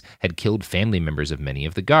Dashis had killed family members of many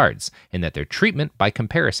of the guards, and that their treatment, by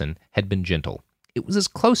comparison, had been gentle. It was as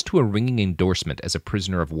close to a ringing endorsement as a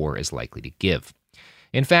prisoner of war is likely to give.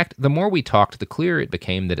 In fact, the more we talked, the clearer it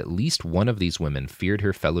became that at least one of these women feared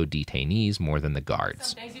her fellow detainees more than the guards.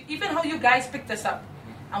 Sometimes, even how you guys picked us up.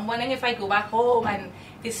 I'm wondering if I go back home and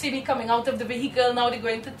they see me coming out of the vehicle, now they're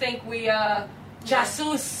going to think we are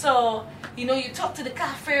jasus. So, you talk to the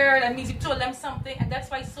kafir, that means you told them something. And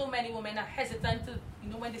that's why so many women are hesitant to,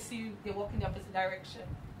 when they see you, they walk in the opposite direction.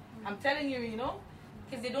 I'm telling you,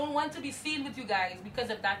 because they don't want to be seen with you guys because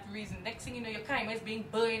of that reason. Next thing you know, your kaima is being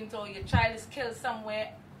burnt or your child is killed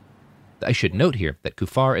somewhere. I should note here that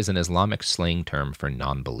kufar is an Islamic slang term for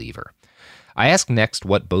non-believer. I asked next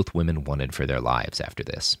what both women wanted for their lives after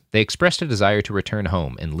this. They expressed a desire to return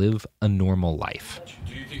home and live a normal life.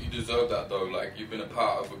 Do you think you deserve that though? Like, you've been a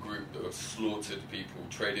part of a group that have slaughtered people,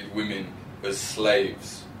 traded women as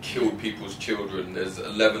slaves, killed people's children. There's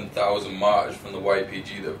 11,000 martyrs from the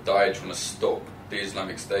YPG that have died trying to stop the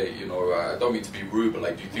Islamic State. I don't mean to be rude, but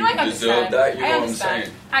do you think you deserve that? You know what I'm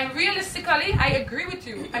saying? And realistically, I agree with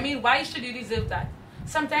you. I mean, why should you deserve that?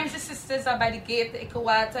 Sometimes the sisters are by the gate, the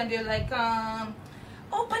Ikhwat, and they're like,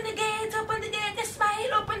 open the gate,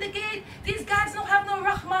 Ismail, open the gate. These guys don't have no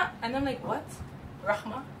rahmah. And I'm like, what?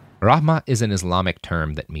 Rahma. Rahma is an Islamic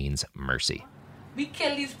term that means mercy. We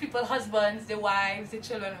kill these people's husbands, their wives, their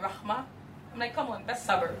children, Rahma. I'm like, come on, that's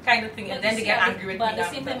sabr kind of thing. But And then they get angry with me. But at the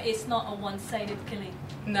same after. time, it's not a one-sided killing.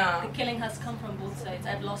 No. The killing has come from both sides.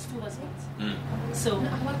 I've lost 2 husbands. So,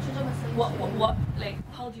 what, like,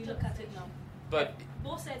 how do you look at it now? But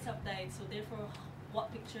Both sides have died, so therefore,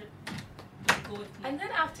 what picture do you go with? And then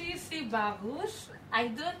after you see Baghoush, I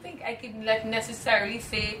don't think I could necessarily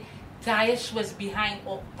say Daesh was behind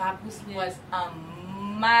or Baghoush was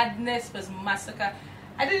madness, was massacre.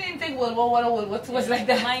 I didn't even think World War I or World War II was like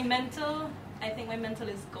that. I think my mental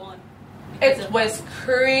is gone. It was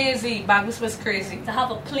crazy. Baghoush was crazy. To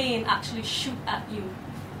have a plane actually shoot at you.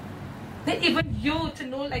 Then even you to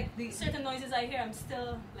know like the certain noises I hear, I'm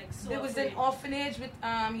still like so. There was afraid. an orphanage with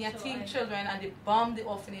yatim children, and they bombed the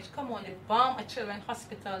orphanage. Come on, they bombed a children's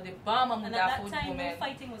hospital. They bombed a And at Mudafur that time, woman. no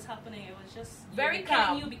fighting was happening. It was just Very we're killing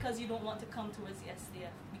calm. you because you don't want to come towards the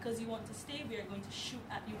SDF. Because you want to stay, we are going to shoot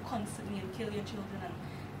at you constantly and kill your children. And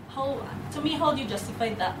how do you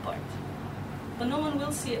justify that part? But no one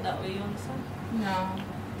will see it that way. You understand? No.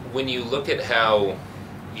 when you look at how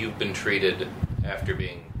you've been treated after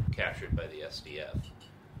being captured by the SDF,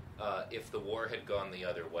 if the war had gone the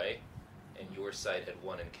other way and your side had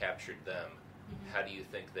won and captured them, how do you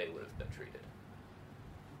think they would have been treated?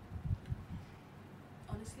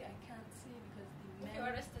 Honestly, I can't say because the men... If you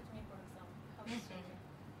arrested me, for example,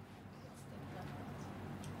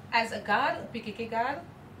 as a guard, PKK guard?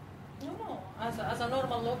 No, as a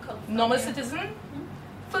normal local. Normal citizen?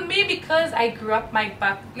 For me, because I grew up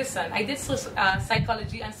listen, I did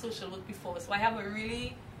psychology and social work before, so I have a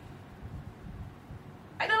really,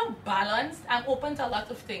 balanced. I'm open to a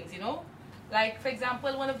lot of things, Like, for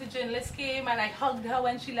example, one of the journalists came and I hugged her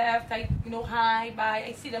when she left. Hi, bye.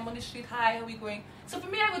 I see them on the street. Hi, how are we going? So for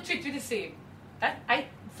me, I would treat you the same.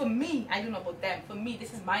 For me, I don't know about them. For me,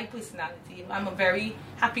 this is my personality. I'm a very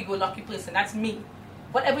happy-go-lucky person. That's me.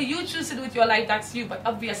 Whatever you choose to do with your life, that's you. But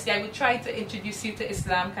obviously, I would try to introduce you to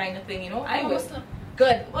Islam kind of thing, I would. Muslim.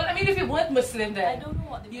 Good. Well, I mean, if you weren't Muslim, then. I don't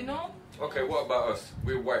know what they Okay, what about us?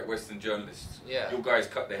 We're white Western journalists. Yeah. You guys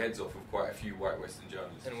cut the heads off of quite a few white Western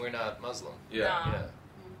journalists. And we're not Muslim. Yeah. No. Yeah.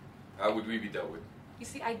 How would we be dealt with? You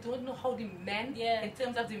see, I don't know how the men, in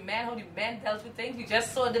terms of how the men dealt with things. We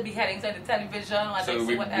just saw the beheadings on the television or So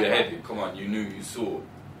we whatever. beheaded. Come on, you knew, you saw.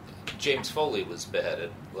 James Foley was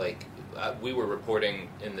beheaded. We were reporting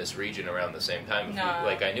in this region around the same time. No.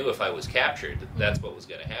 I knew if I was captured, that's what was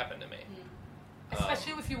going to happen to me.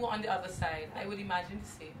 Especially if you were on the other side. I would imagine the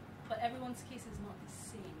same. But everyone's case is not the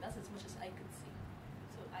same. That's as much as I could see.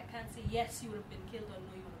 So I can't say yes, you would have been killed or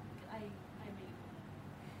no, you would have been killed. I really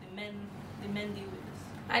don't know. The men deal with this.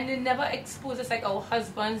 And they never exposed us like our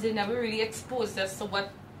husbands. They never really exposed us to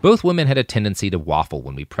what. Both women had a tendency to waffle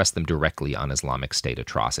when we pressed them directly on Islamic State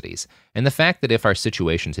atrocities, and the fact that if our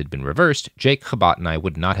situations had been reversed, Jake, Chabot, and I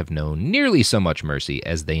would not have known nearly so much mercy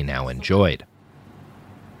as they now enjoyed.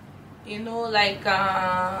 They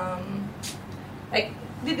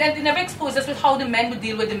never exposed us with how the men would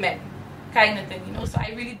deal with the men, kind of thing, So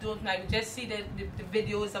I really don't know. I would just see the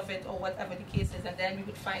videos of it or whatever the case is, and then we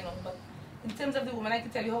would find out. But in terms of the woman, I can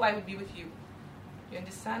tell you how I would be with you. You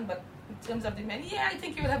understand? But in terms of the men, I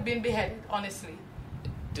think you would have been beheaded, honestly.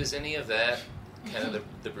 Does any of that, kind of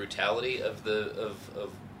the brutality of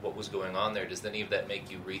what was going on there, does any of that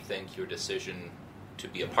make you rethink your decision to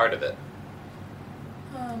be a part of it?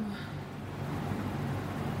 I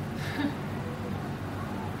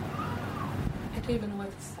don't even know where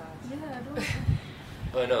to start. Yeah, I don't.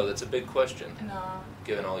 Oh no, that's a big question. No.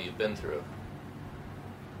 Given all you've been through.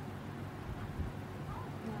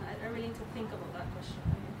 No, I really need to think about that question.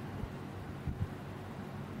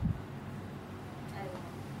 I don't know.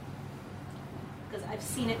 Because I've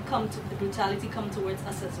seen it the brutality come towards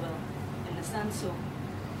us as well. You understand? So.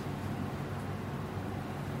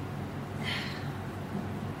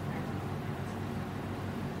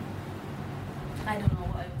 I don't know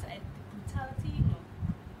what I would say. The brutality, no.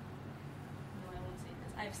 No, I won't say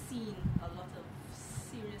this. I've seen a lot of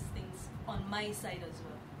serious things on my side as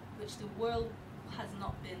well, which the world has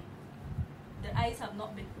not been, their eyes have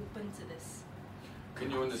not been open to this.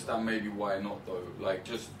 Can you understand maybe why not though? Like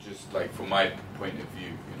just like from my point of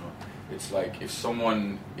view, it's like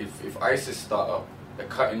if ISIS start up, they're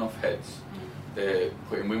cutting off heads, they're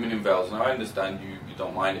putting women in veils, and I understand you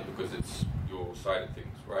don't mind it because it's your side of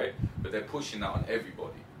things, right? But they're pushing that on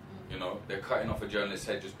everybody, They're cutting off a journalist's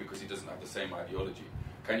head just because he doesn't have the same ideology.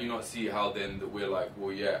 Can you not see how then that we're like,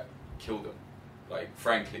 well, yeah, kill them, like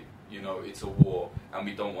frankly, you know, it's a war, and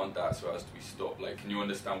we don't want that, so it has to be stopped. Like, can you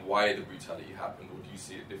understand why the brutality happened, or do you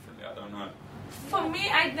see it differently? I don't know. For me,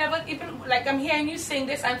 I never even, like, I'm hearing you saying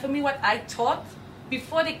this, and for me, what I thought,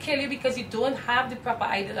 before they kill you because you don't have the proper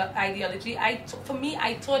ideology, for me,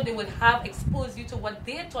 I thought they would have exposed you to what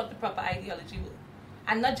they thought the proper ideology was,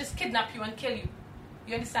 and not just kidnap you and kill you.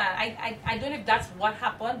 You understand? I don't know if that's what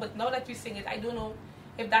happened, but now that you're saying it, I don't know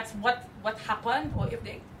if that's what happened, or if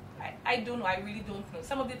they... I don't know. I really don't know.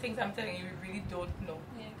 Some of the things I'm telling you, we really don't know.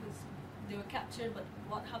 Yeah, because they were captured, but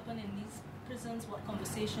what happened in these prisons, what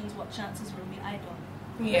conversations, what chances were made, I don't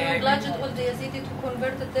know. They obliged all the Yazidi to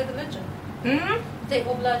convert their religion. They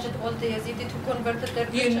obliged all the Yazidi to convert their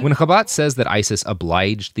religion. When Khabat says that ISIS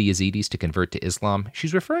obliged the Yazidis to convert to Islam,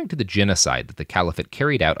 she's referring to the genocide that the caliphate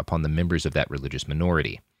carried out upon the members of that religious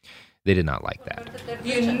minority. They did not like that.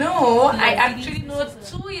 You know, I actually know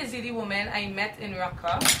 2 Yazidi women I met in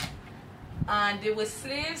Raqqa, and they were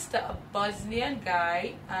slaves to a Bosnian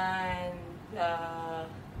guy, and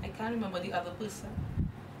I can't remember the other person.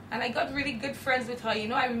 And I got really good friends with her. You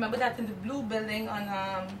know, I remember that in the Blue Building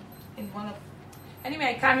in one of... Anyway,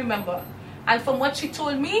 I can't remember. And from what she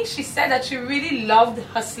told me, she said that she really loved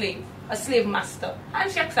her slave master,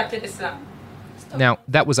 and she accepted Islam. Now,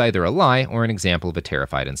 that was either a lie or an example of a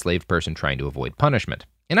terrified enslaved person trying to avoid punishment.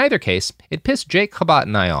 In either case, it pissed Jake, Khabat,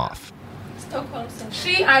 and I off.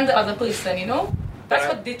 She and the other person, you know? That's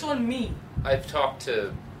what they told me. I've talked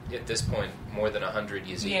to, at this point, more than 100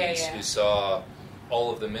 Yazidis who saw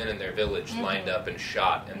all of the men in their village lined up and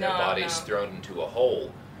shot and their bodies thrown into a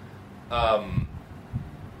hole.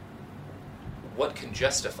 What can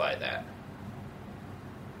justify that?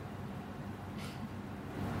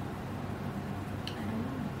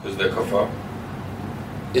 Because they're kafar.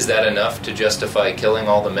 Is that enough to justify killing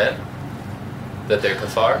all the men? That they're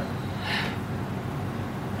kafar?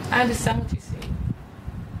 I understand what you say.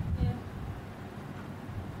 Yeah.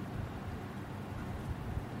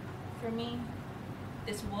 For me,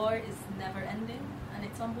 this war is never ending, and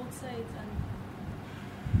it's on both sides.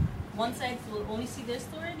 And one side will only see their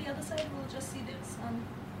story, the other side will just see theirs.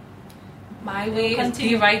 My way is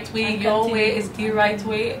the right way, your way is the right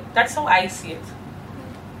way. That's how I see it.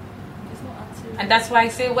 And that's why I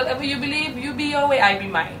say, whatever you believe, you be your way, I be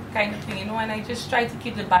mine, kind of thing, you know. And I just try to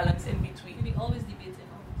keep the balance in between. We always debating.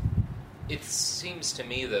 It seems to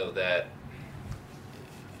me, though, that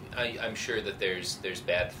I'm sure that there's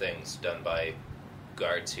bad things done by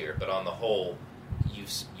guards here, but on the whole,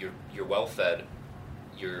 you're well fed,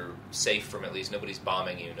 you're safe from at least nobody's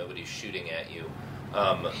bombing you, nobody's shooting at you.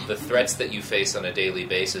 The threats that you face on a daily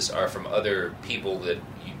basis are from other people that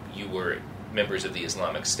you were members of the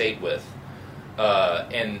Islamic State with.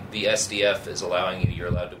 And the SDF is allowing you're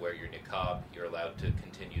allowed to wear your niqab, you're allowed to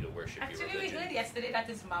continue to worship your religion. Actually, we heard yesterday that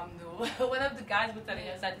is mamnu. One of the guys was telling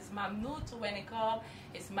us that it's mamnu to wear niqab,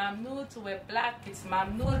 it's mamnu to wear black, it's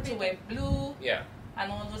mamnu to wear blue,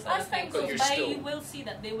 and all those other things. But you will see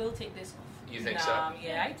that they will take this off. You think so?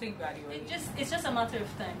 Yeah, I think gradually. It's just a matter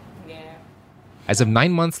of time. Yeah. As of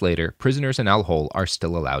 9 months later, prisoners in Al-Hol are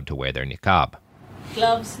still allowed to wear their niqab.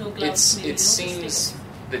 Gloves, no gloves. It seems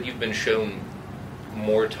that you've been shown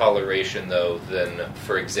more toleration, though, than,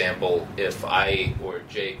 for example, if I or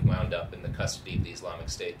Jake wound up in the custody of the Islamic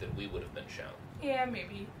State, that we would have been shown. Yeah,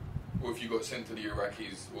 maybe. Or if you got sent to the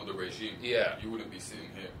Iraqis or the regime, you wouldn't be sitting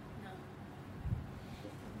here.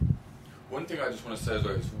 No. One thing I just want to say is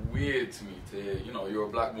that it's weird to me to hear, you know, you're a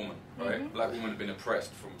black woman, right? Mm-hmm. Black women have been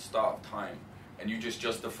oppressed from the start of time, and you just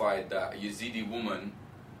justified that a Yazidi woman,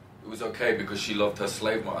 it was okay because she loved her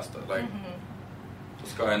slave master. Like,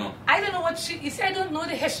 what's going on? I don't know what you see, I don't know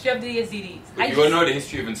the history of the Yazidis. But you don't know the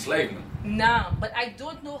history of enslavement? No, but I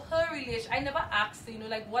don't know her relation. I never asked, you know,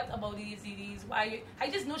 like, what about the Yazidis? Why? I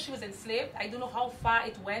just know she was enslaved. I don't know how far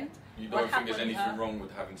it went. You don't think there's anything wrong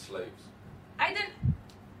with having slaves? I didn't...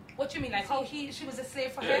 What you mean, like how she was a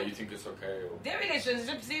slave for him? Yeah, you think it's okay? Or... Their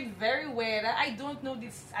relationship seemed very weird. I don't know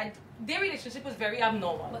this. Their relationship was very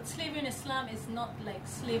abnormal. But slavery in Islam is not like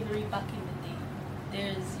slavery back in the day.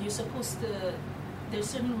 There's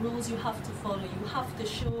certain rules you have to follow. You have to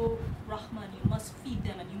show Rahman. You must feed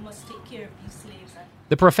them, and you must take care of these slaves.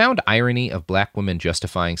 The profound irony of black women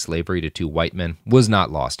justifying slavery to 2 white men was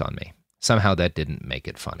not lost on me. Somehow that didn't make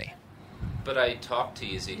it funny. But I talked to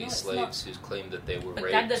Yazidi slaves who claimed that they were raped.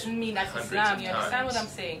 But that doesn't mean that's Islam. You understand what I'm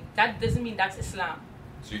saying? That doesn't mean that's Islam.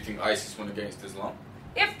 So you think ISIS went against Islam?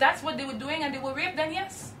 If that's what they were doing and they were raped, then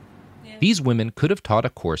yes. Yeah. These women could have taught a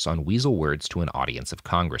course on weasel words to an audience of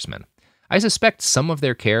congressmen. I suspect some of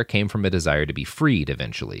their care came from a desire to be freed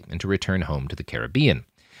eventually and to return home to the Caribbean.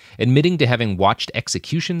 Admitting to having watched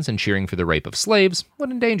executions and cheering for the rape of slaves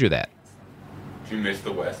would endanger that. Do you miss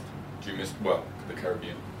the West? Do you miss, well, the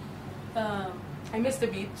Caribbean? I miss the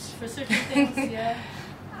beach. For certain things, yeah.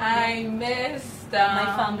 I miss my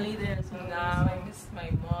family there as well. No, I miss my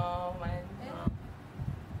mom.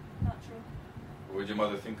 Not true. What would your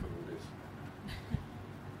mother think of all this?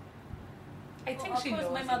 I think she knows. Of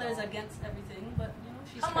course, my mother is against everything, but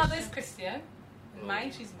she's Her mother is Christian. In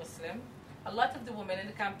mine, she's Muslim. A lot of the women in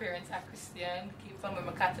the camp parents are Christian, came from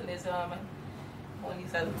Catholicism and all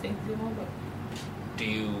these other things, But Do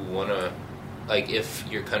you want to, like, if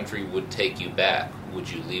your country would take you back, would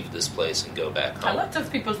you leave this place and go back home? A lot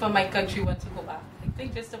of people from my country want to go back. I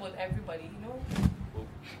think just about everybody,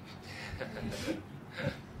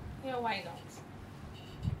 Yeah, why not?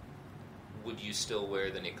 Would you still wear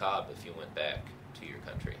the niqab if you went back to your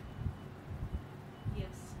country? Yes.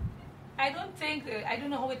 I don't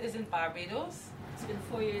know how it is in Barbados. It's been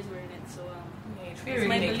 4 years wearing it, so it's really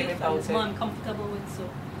my belief and it's what I'm comfortable with, so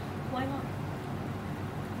why not?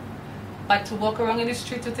 But to walk around in the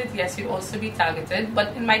street with it, yes, you'd also be targeted.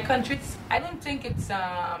 But in my country, I don't think it's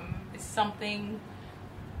something.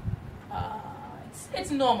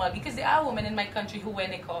 It's normal because there are women in my country who wear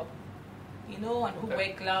niqab, and who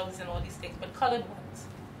wear gloves and all these things, but colored ones,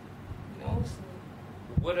 So.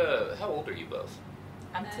 What? How old are you both?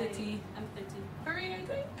 I'm 30. I'm 30. 30, I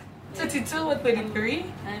think. 32. What? 33.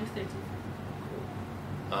 I'm 30.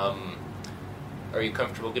 Are you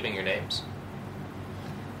comfortable giving your names?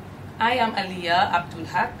 I am Aliyah Abdul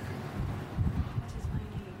Haq. What is my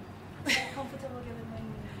name? I'm so comfortable giving my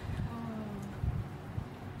name.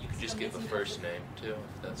 You could just give a first name too,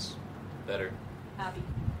 if that's better. Abby.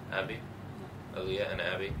 Abby? Yeah. Aliyah and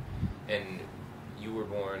Abby. And you were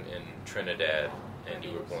born in Trinidad and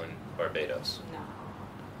you were born in Barbados.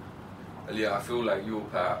 No. Aliyah, I feel like you're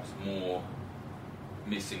perhaps more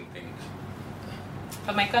missing things.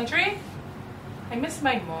 From my country? I miss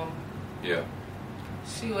my mom. Yeah.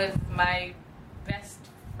 She was my best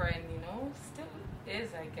friend, still is,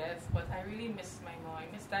 I guess, but I really miss my mom.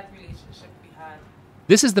 I miss that relationship we had.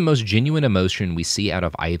 This is the most genuine emotion we see out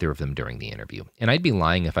of either of them during the interview, and I'd be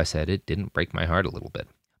lying if I said it didn't break my heart a little bit.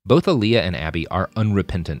 Both Aliyah and Abby are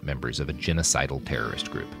unrepentant members of a genocidal terrorist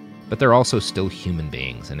group, but they're also still human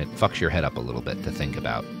beings, and it fucks your head up a little bit to think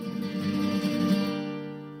about.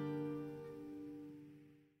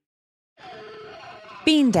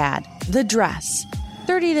 Bean Dad, The Dress,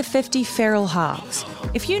 30 to 50 Feral Hogs.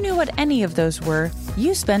 If you knew what any of those were,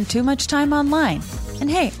 you spend too much time online. And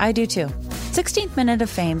hey, I do too. 16th Minute of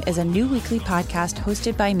Fame is a new weekly podcast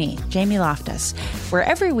hosted by me, Jamie Loftus, where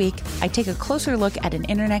every week I take a closer look at an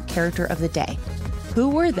internet character of the day. Who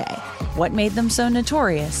were they? What made them so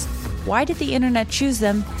notorious? Why did the internet choose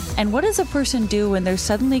them? And what does a person do when they're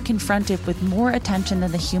suddenly confronted with more attention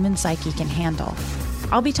than the human psyche can handle?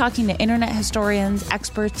 I'll be talking to internet historians,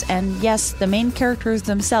 experts, and yes, the main characters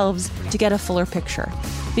themselves to get a fuller picture.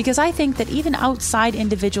 Because I think that even outside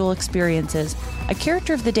individual experiences, a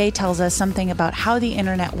character of the day tells us something about how the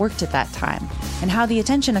internet worked at that time, and how the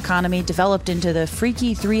attention economy developed into the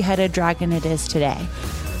freaky three-headed dragon it is today.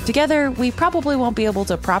 Together, we probably won't be able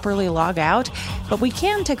to properly log out, but we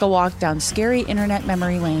can take a walk down scary internet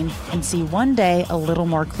memory lane and see one day a little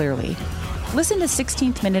more clearly. Listen to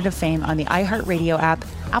 16th Minute of Fame on the iHeartRadio app,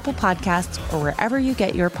 Apple Podcasts, or wherever you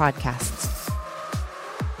get your podcasts.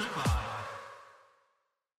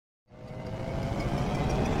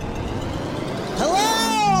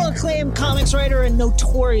 Hello, acclaimed comics writer and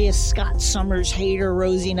notorious Scott Summers hater,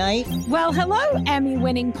 Rosie Knight. Well, hello,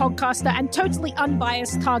 Emmy-winning podcaster and totally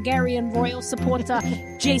unbiased Targaryen royal supporter,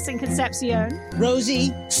 Jason Concepcion.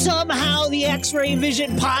 Rosie, somehow the X-Ray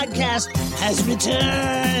Vision podcast has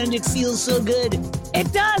returned. It feels so good.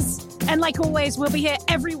 It does. And like always, we'll be here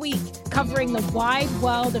every week covering the wide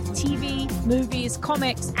world of TV, movies,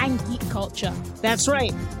 comics, and geek culture. That's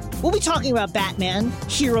right. We'll be talking about Batman,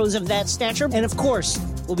 heroes of that stature, and of course,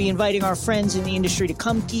 we'll be inviting our friends in the industry to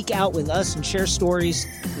come geek out with us and share stories.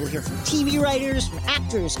 We'll hear from TV writers, from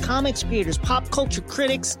actors, comics creators, pop culture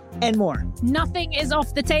critics, and more. Nothing is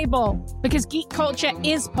off the table because geek culture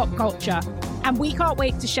is pop culture, and we can't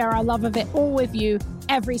wait to share our love of it all with you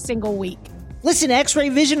every single week. Listen to X-Ray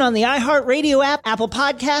Vision on the iHeartRadio app, Apple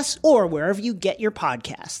Podcasts, or wherever you get your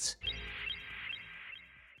podcasts.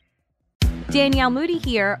 Danielle Moody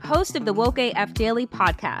here, host of the Woke AF Daily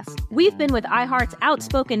podcast. We've been with iHeart's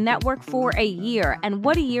Outspoken Network for a year, and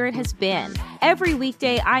what a year it has been. Every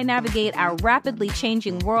weekday, I navigate our rapidly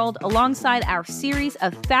changing world alongside our series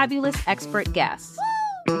of fabulous expert guests.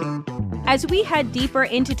 As we head deeper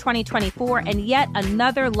into 2024 and yet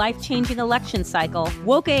another life-changing election cycle,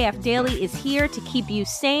 Woke AF Daily is here to keep you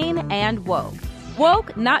sane and woke.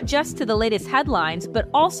 Woke not just to the latest headlines, but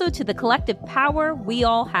also to the collective power we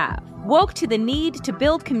all have. Woke to the need to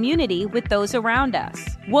build community with those around us.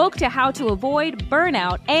 Woke to how to avoid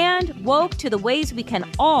burnout, and woke to the ways we can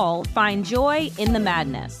all find joy in the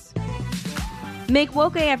madness. Make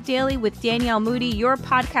Woke AF Daily with Danielle Moody your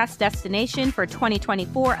podcast destination for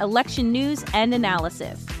 2024 election news and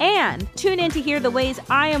analysis. And tune in to hear the ways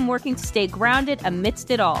I am working to stay grounded amidst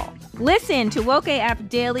it all. Listen to Woke AF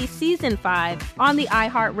Daily Season 5 on the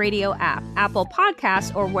iHeartRadio app, Apple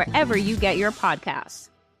Podcasts, or wherever you get your podcasts.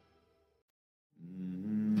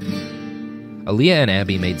 Aaliyah and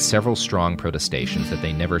Abby made several strong protestations that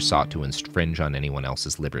they never sought to infringe on anyone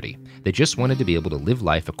else's liberty. They just wanted to be able to live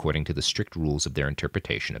life according to the strict rules of their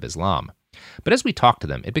interpretation of Islam. But as we talked to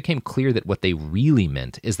them, it became clear that what they really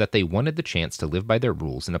meant is that they wanted the chance to live by their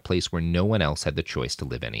rules in a place where no one else had the choice to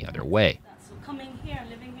live any other way. So coming here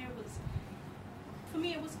and living here was, for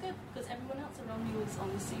me, it was good because everyone else around me was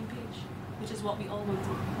on the same page, which is what we all wanted.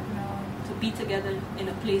 To be together in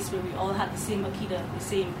a place where we all had the same akida, the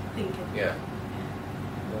same thinking. Yeah.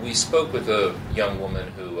 We spoke with a young woman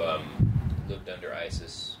who lived under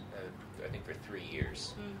ISIS, I think for 3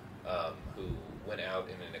 years, who went out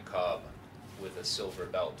in a niqab with a silver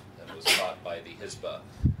belt and was caught by the Hizbah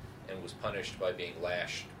and was punished by being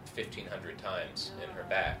lashed 1,500 times in her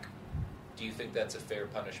back. Do you think that's a fair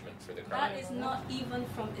punishment for the crime? That is not even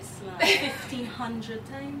from Islam. 1,500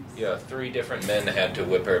 times? Yeah, 3 different men had to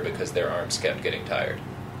whip her because their arms kept getting tired.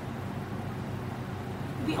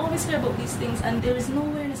 We always hear about these things, and there is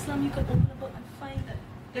nowhere in Islam you can open a book and find that.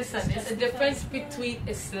 Listen, there's a difference between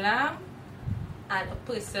Islam and a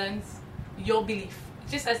person's, your belief.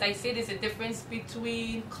 Just as I said, there's a difference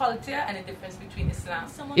between culture and a difference between Islam.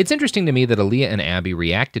 It's interesting to me that Aaliyah and Abby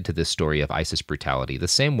reacted to this story of ISIS brutality the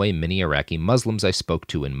same way many Iraqi Muslims I spoke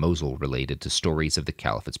to in Mosul related to stories of the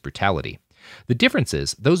Caliphate's brutality. The difference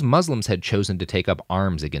is, those Muslims had chosen to take up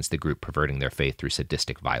arms against the group perverting their faith through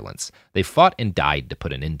sadistic violence. They fought and died to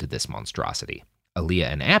put an end to this monstrosity.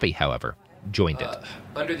 Aaliyah and Abby, however, joined it.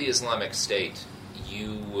 Under the Islamic State,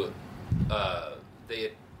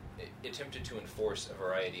 they attempted to enforce a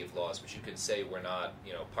variety of laws, which you could say were not,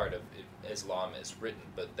 part of Islam as written,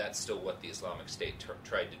 but that's still what the Islamic State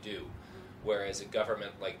tried to do. Whereas a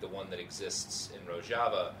government like the one that exists in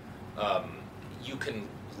Rojava, you can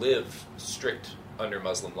live strict under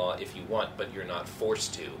Muslim law if you want, but you're not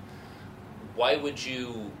forced to. Why would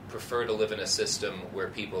you prefer to live in a system where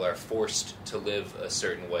people are forced to live a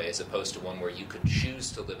certain way as opposed to one where you could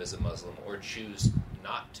choose to live as a Muslim or choose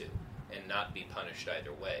not to and not be punished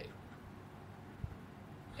either way?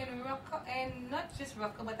 In Raqqa, and not just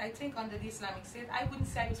Raqqa, but I think under the Islamic State, I wouldn't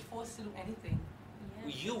say I was forced to do anything.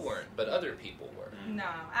 Yes. You weren't, but other people were. No,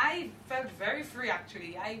 I felt very free,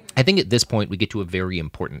 actually. I think at this point we get to a very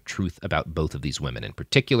important truth about both of these women in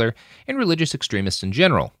particular, and religious extremists in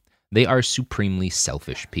general. They are supremely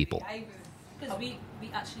selfish people. Because we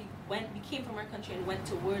actually we came from our country and went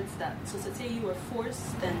towards that. So to say you were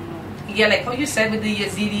forced, then no. Yeah, like how you said with the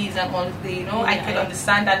Yazidis and all of the, I could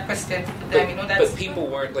understand that question to them, that's... But people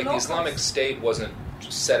weren't, the Islamic State wasn't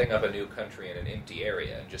setting up a new country in an empty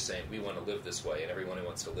area and just saying, we want to live this way, and everyone who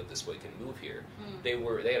wants to live this way can move here. They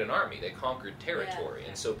had an army, they conquered territory,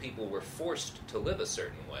 and so people were forced to live a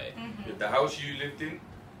certain way. If the house you lived in,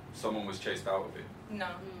 someone was chased out of it. No.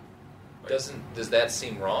 Does that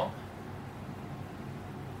seem wrong?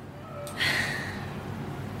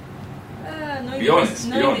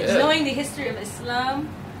 Knowing the history of Islam,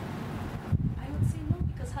 I would say no,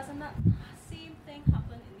 because hasn't that same thing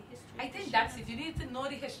happened in the history? I think that's it. You need to know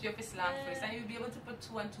the history of Islam first, and you'll be able to put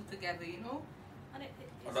 2 and 2 together,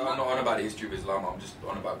 And I'm not on about the history of Islam, I'm just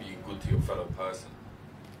on about being good to your fellow person.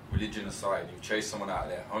 Religion aside, you chase someone out of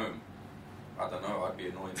their home, I don't know, I'd be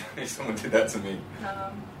annoyed if someone did that to me.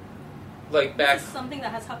 This is something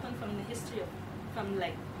that has happened from the history from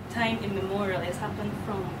time immemorial. It's happened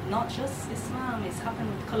from not just Islam, it's happened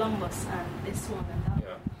with Columbus and this one and that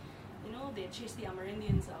one. They chased the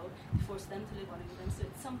Amerindians out, forced them to live on England. So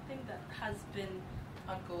it's something that has been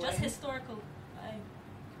ongoing. Just historical.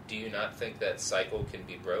 Do you not think that cycle can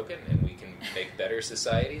be broken and we can make better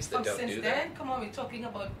societies that don't do that? Then, come on, we're talking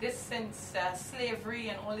about this since slavery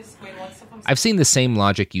and all this going on. I've seen the same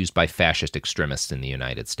logic used by fascist extremists in the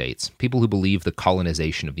United States. People who believe the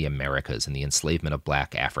colonization of the Americas and the enslavement of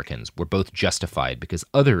black Africans were both justified because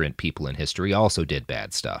other people in history also did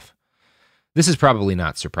bad stuff. This is probably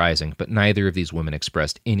not surprising, but neither of these women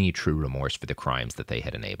expressed any true remorse for the crimes that they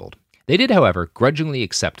had enabled. They did, however, grudgingly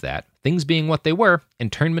accept that, things being what they were,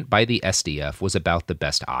 internment by the SDF was about the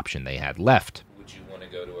best option they had left. Would you want to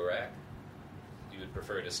go to Iraq? You would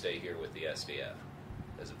prefer to stay here with the SDF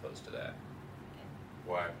as opposed to that?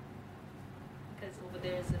 Why? Because over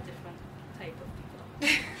there is a different type of people.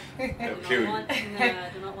 They'll kill you. I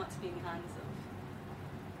do not want to be in the hands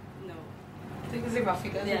of. No. I think it's a rough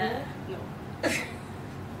figure. Yeah. No.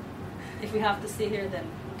 If we have to stay here, then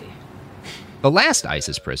okay. The last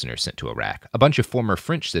ISIS prisoner sent to Iraq, a bunch of former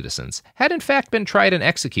French citizens, had in fact been tried and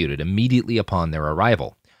executed immediately upon their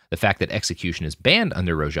arrival. The fact that execution is banned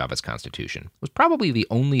under Rojava's constitution was probably the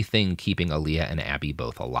only thing keeping Aliyah and Abby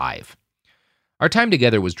both alive. Our time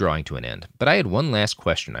together was drawing to an end, but I had one last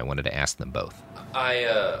question I wanted to ask them both.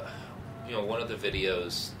 One of the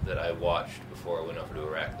videos that I watched before I went over to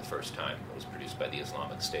Iraq the first time, that was produced by the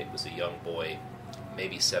Islamic State, was a young boy,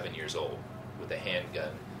 maybe 7 years old, with a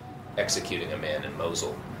handgun, executing a man in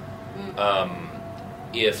Mosul.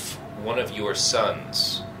 If one of your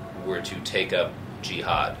sons were to take up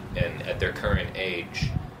jihad and at their current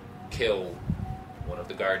age kill one of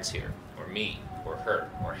the guards here, or me, or her,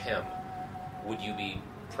 or him, would you be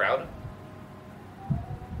proud?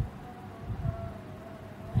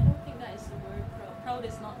 I don't think that is the word proud. Proud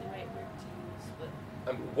is not the right word to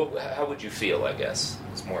use, but... how would you feel, I guess?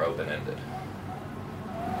 It's more open-ended.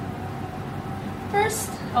 First,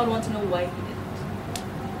 I would want to know why he did it.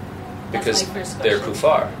 That's Because my first they're question.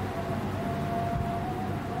 kuffar.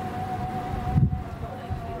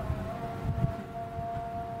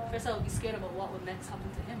 First, I would be scared about what would next happen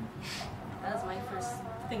to him. That's my first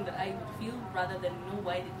thing that I would feel, rather than know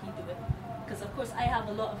why did he do it. Because of course, I have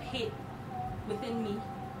a lot of hate within me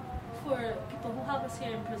for people who have us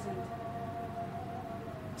here imprisoned.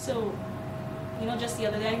 So, just the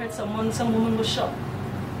other day I heard some woman was shot.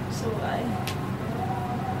 So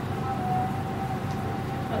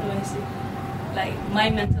what do I say? Like, my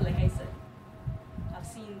mental, like I said, I've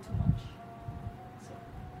seen too much. So.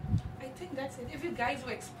 I think that's it. If you guys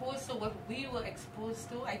were exposed to what we were exposed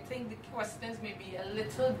to, I think the questions may be a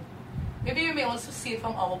little... Maybe you may also see it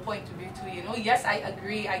from our point of view too, Yes, I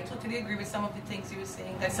agree. I totally agree with some of the things you were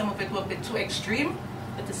saying, that some of it were a bit too extreme.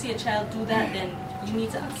 But to see a child do that, then you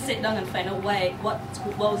need to sit down and find out what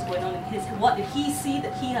was going on in his... What did he see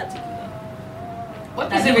that he had to do it? What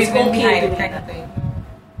does it reason behind kind of thing?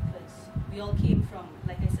 Because we all came from,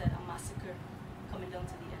 like I said, a massacre coming down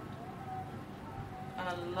to the end. And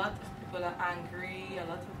a lot of people are angry, a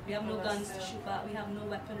lot of We have no people are guns to still- shoot back, we have no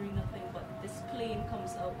weaponry, nothing, but this plane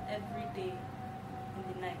comes out every day in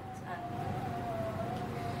the night, and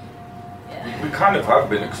yeah. We kind of have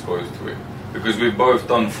been exposed to it because we've both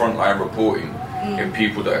done frontline reporting in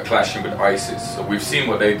people that are clashing with ISIS. So we've seen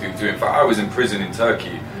what they do. In fact, I was in prison in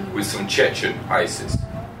Turkey with some Chechen ISIS,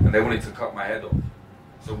 and they wanted to cut my head off.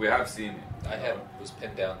 So we have seen it. Was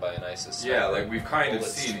pinned down by an ISIS. Yeah, like we've kind of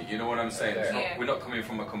Bullets. seen it. You know what I'm saying? It's not, Yeah. we're not coming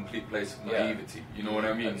from a complete place of Yeah. naivety. You know what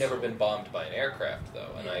I mean? I've never been bombed by an aircraft,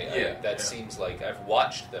 though, and that seems like I've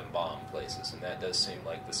watched them bomb places, and that does seem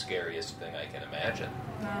like the scariest thing I can imagine.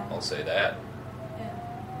 No. I'll say that. Yeah.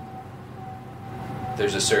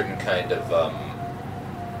 There's a certain kind of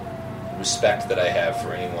respect that I have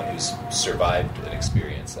for anyone who's survived an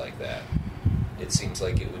experience like that. It seems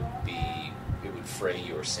like it would fray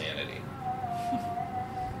your sanity.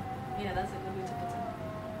 Yeah, that's a good way to put it.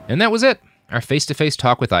 And that was it. Our face-to-face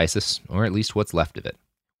talk with ISIS, or at least what's left of it.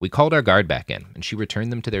 We called our guard back in, and she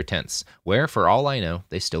returned them to their tents, where, for all I know,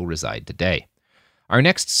 they still reside today. Our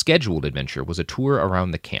next scheduled adventure was a tour around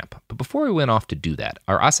the camp, but before we went off to do that,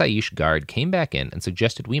 our Asayish guard came back in and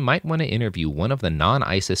suggested we might want to interview one of the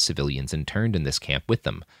non-ISIS civilians interned in this camp with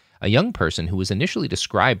them, a young person who was initially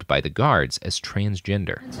described by the guards as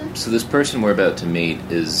transgender. So this person we're about to meet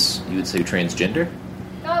is, you would say, transgender?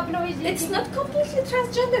 It's not completely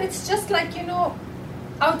transgender. It's just like,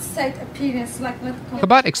 outside appearance, like not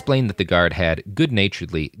Habat explained that the guard had,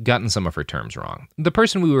 good-naturedly, gotten some of her terms wrong. The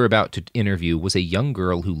person we were about to interview was a young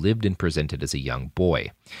girl who lived and presented as a young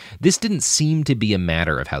boy. This didn't seem to be a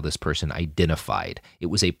matter of how this person identified. It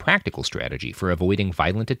was a practical strategy for avoiding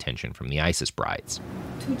violent attention from the ISIS brides.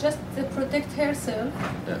 to just protect herself.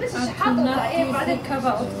 بس and to حاطط not ايه use the بعدين cover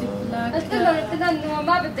of the black. قلت لها انه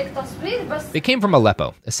ما بدك تصوير بس They came from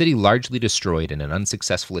Aleppo, a city largely destroyed in an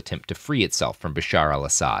unsuccessful attempt to free itself from Bashar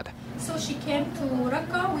al-Assad. So she came to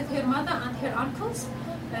Raqqa with her mother and her uncles,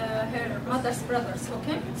 her mother's brothers,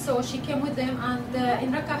 okay? So she came with them, and in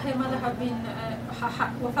Raqqa her mother had been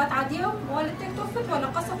وفاة عادية والدتك توفت ولا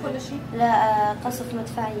قصف ولا شيء؟ لا قصف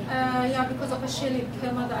مدفعية. Yeah, because of a shelling,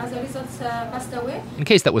 her mother as a result passed away. In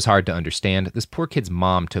case that was hard to understand, this poor kid's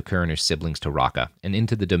mom took her and her siblings to Raqqa and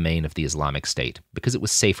into the domain of the Islamic State because it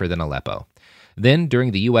was safer than Aleppo. Then,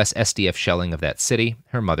 during the U.S. SDF shelling of that city,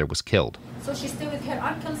 her mother was killed. So she stayed with her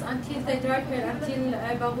uncles until they drive her until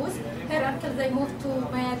Babus. Her uncles, they moved to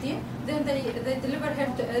Mayadi. Then they delivered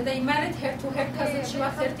her, they married her to her cousin. She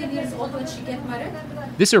was 13 years old when she got married.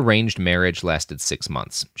 This arranged marriage lasted 6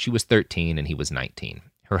 months. She was 13 and he was 19.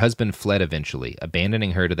 Her husband fled eventually,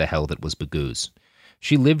 abandoning her to the hell that was Baghouz.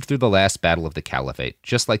 She lived through the last battle of the caliphate,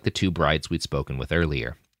 just like the 2 brides we'd spoken with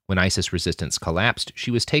earlier. When ISIS resistance collapsed, she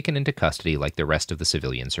was taken into custody like the rest of the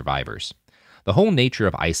civilian survivors. The whole nature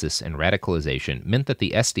of ISIS and radicalization meant that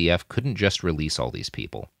the SDF couldn't just release all these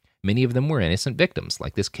people. Many of them were innocent victims,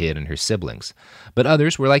 like this kid and her siblings. But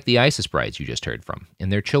others were like the ISIS brides you just heard from,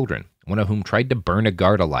 and their children, one of whom tried to burn a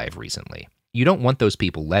guard alive recently. You don't want those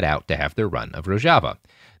people let out to have their run of Rojava.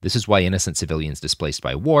 This is why innocent civilians displaced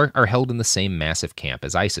by war are held in the same massive camp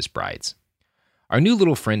as ISIS brides. Our new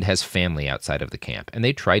little friend has family outside of the camp, and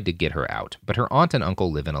they tried to get her out, but her aunt and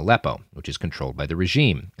uncle live in Aleppo, which is controlled by the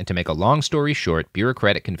regime, and to make a long story short,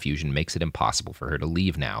 bureaucratic confusion makes it impossible for her to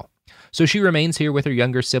leave now. So she remains here with her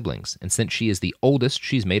younger siblings, and since she is the oldest,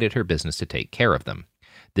 she's made it her business to take care of them.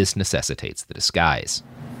 This necessitates the disguise.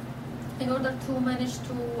 In order to manage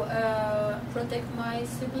to protect my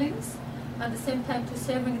siblings, at the same time to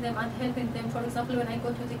serving them and helping them. For example, when I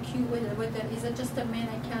go to the queue, where there is just a man,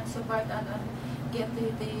 I can't survive and get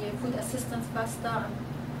the food assistance faster, and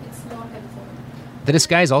it's more helpful. The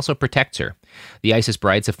disguise also protects her. The ISIS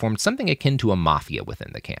brides have formed something akin to a mafia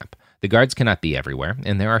within the camp. The guards cannot be everywhere,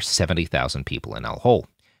 and there are 70,000 people in Al-Hol.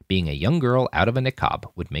 Being a young girl out of a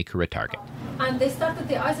niqab would make her a target. And they started,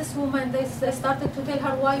 the ISIS woman, they started to tell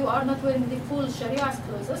her why you are not wearing the full Sharia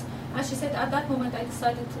clothes. And she said, at that moment, I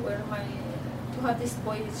decided to have this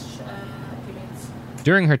boyish appearance.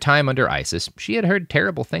 During her time under ISIS, she had heard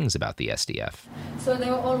terrible things about the SDF. So they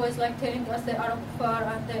were always like telling us they are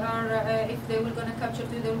kuffar, and they are, if they were going to capture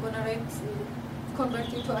you, they were going to rape, convert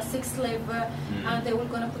you to a sex slave, and they were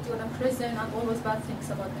going to put you in a prison, and always bad things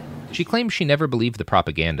about them. She claims she never believed the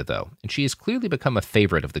propaganda, though, and she has clearly become a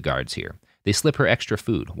favorite of the guards here. They slip her extra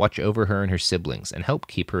food, watch over her and her siblings, and help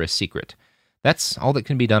keep her a secret. That's all that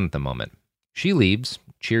can be done at the moment. She leaves,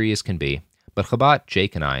 cheery as can be, but Chabat,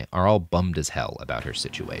 Jake, and I are all bummed as hell about her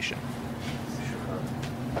situation.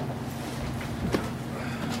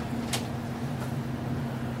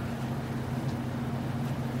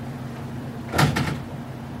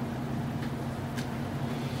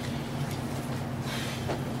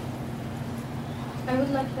 I would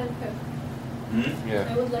like help her. Yeah.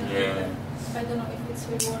 I would like help her. I don't know if it's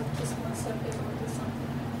reward to sponsor her or do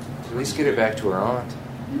something. To at least get her back to her aunt.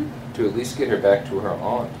 To at least get her back to her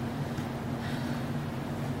aunt.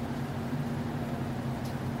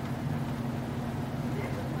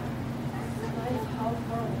 Life, how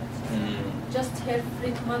horrible. Just her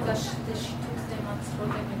freak mother, she took them and threw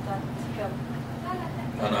them in that hell.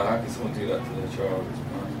 I know, how can someone do that to their child?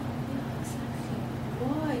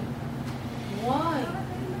 Why? Why?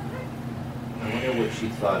 I wonder what she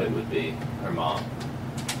thought it would be, her mom.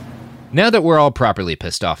 Now that we're all properly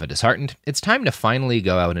pissed off and disheartened, it's time to finally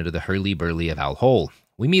go out into the hurly-burly of Al-Hol.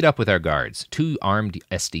 We meet up with our guards, 2 armed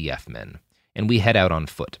SDF men, and we head out on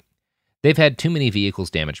foot. They've had too many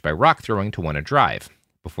vehicles damaged by rock throwing to want to drive.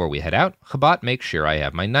 Before we head out, Chabat makes sure I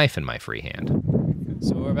have my knife in my free hand.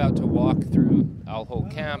 So we're about to walk through Al-Hol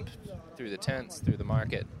camp, through the tents, through the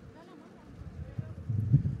market.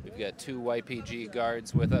 We've got 2 YPG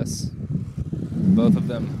guards with us, both of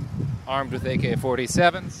them armed with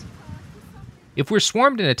AK-47s. If we're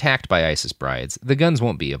swarmed and attacked by ISIS brides, the guns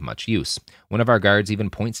won't be of much use. One of our guards even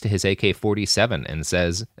points to his AK-47 and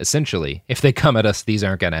says, essentially, if they come at us, these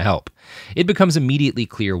aren't going to help. It becomes immediately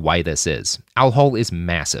clear why this is. Al-Hol is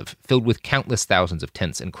massive, filled with countless thousands of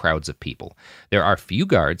tents and crowds of people. There are few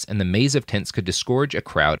guards, and the maze of tents could disgorge a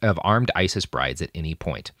crowd of armed ISIS brides at any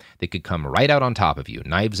point. They could come right out on top of you,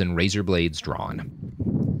 knives and razor blades drawn.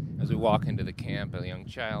 As we walk into the camp, a young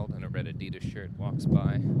child in a red Adidas shirt walks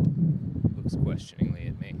by, looks questioningly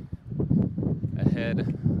at me.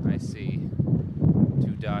 Ahead, I see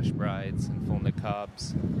 2 Daesh brides in full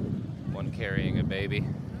niqabs, one carrying a baby,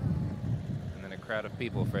 and then a crowd of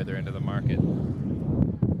people further into the market.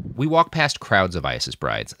 We walk past crowds of ISIS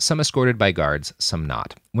brides, some escorted by guards, some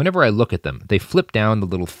not. Whenever I look at them, they flip down the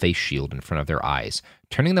little face shield in front of their eyes,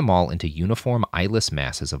 turning them all into uniform, eyeless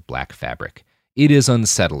masses of black fabric. It is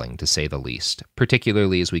unsettling, to say the least,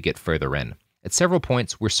 particularly as we get further in. At several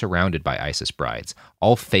points, we're surrounded by ISIS brides,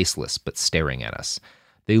 all faceless but staring at us.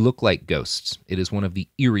 They look like ghosts. It is one of the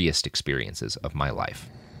eeriest experiences of my life.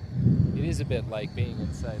 It is a bit like being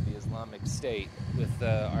inside the Islamic State, with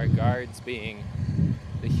our guards being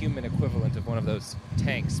the human equivalent of one of those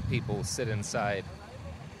tanks people sit inside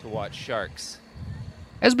to watch sharks.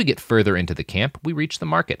 As we get further into the camp, we reach the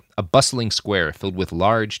market, a bustling square filled with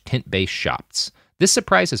large, tent-based shops. This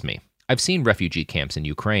surprises me. I've seen refugee camps in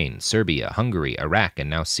Ukraine, Serbia, Hungary, Iraq, and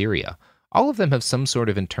now Syria. All of them have some sort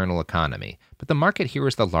of internal economy, but the market here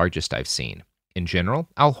is the largest I've seen. In general,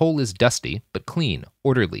 Al-Hol is dusty, but clean,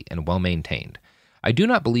 orderly, and well-maintained. I do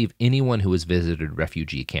not believe anyone who has visited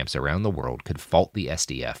refugee camps around the world could fault the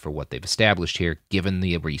SDF for what they've established here, given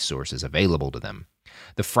the resources available to them.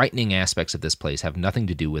 The frightening aspects of this place have nothing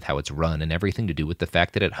to do with how it's run and everything to do with the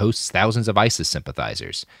fact that it hosts thousands of ISIS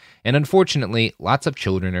sympathizers. And unfortunately, lots of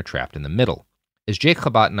children are trapped in the middle. As Jake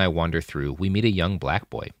Chabot and I wander through, we meet a young black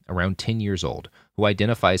boy, around 10 years old, who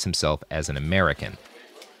identifies himself as an American.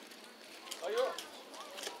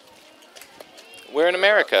 Where in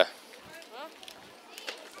America? Huh?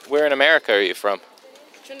 Where in America are you from?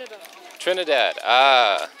 Trinidad. Trinidad.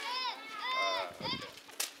 Okay.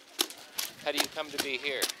 How do you come to be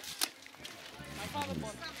here? My father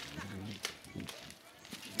born.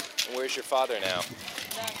 And where's your father now?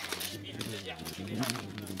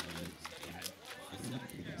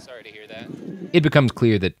 Sorry to hear that. It becomes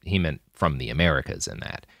clear that he meant from the Americas in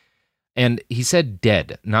that. And he said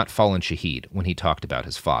dead, not fallen shaheed, when he talked about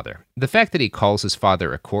his father. The fact that he calls his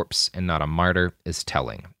father a corpse and not a martyr is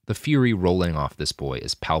telling. The fury rolling off this boy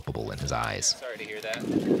is palpable in his eyes. Sorry to hear that.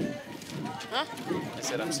 Huh? I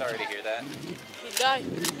said I'm sorry to hear that. He died.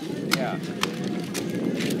 Yeah.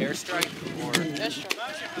 Airstrike or... Airstrike.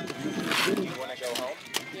 Do you want to go home?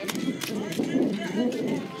 Yep.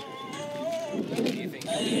 Do you think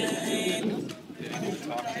you'll be able to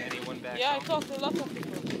talk to anyone back Yeah, home? I talked to a lot of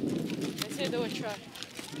people. They said they would try.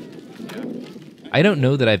 Yeah. I don't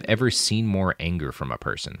know that I've ever seen more anger from a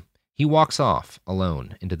person. He walks off,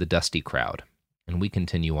 alone, into the dusty crowd, and we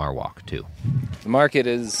continue our walk, too. The market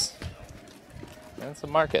is... That's a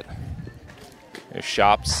market. There's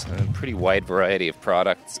shops, and a pretty wide variety of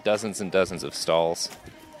products, dozens and dozens of stalls.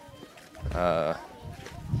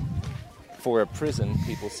 For a prison,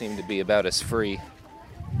 people seem to be about as free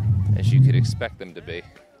as you could expect them to be.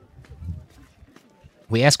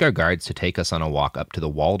 We ask our guards to take us on a walk up to the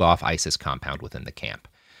walled-off ISIS compound within the camp.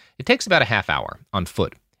 It takes about a half hour, on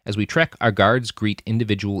foot. As we trek, our guards greet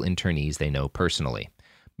individual internees they know personally.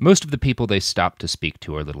 Most of the people they stop to speak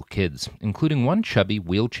to are little kids, including one chubby,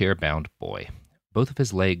 wheelchair-bound boy. Both of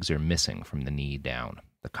his legs are missing from the knee down,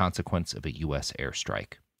 the consequence of a U.S.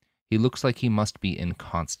 airstrike. He looks like he must be in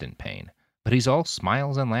constant pain, but he's all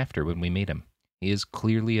smiles and laughter when we meet him. He is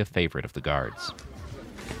clearly a favorite of the guards.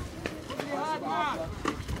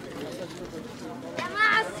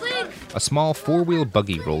 A small four-wheel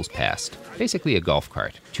buggy rolls past, basically a golf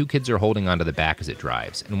cart. Two kids are holding onto the back as it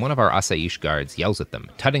drives, and one of our Asayish guards yells at them,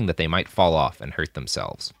 tutting that they might fall off and hurt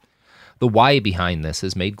themselves. The why behind this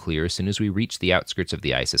is made clear as soon as we reach the outskirts of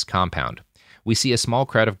the ISIS compound. We see a small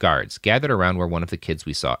crowd of guards gathered around where one of the kids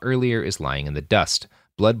we saw earlier is lying in the dust.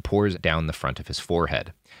 Blood pours down the front of his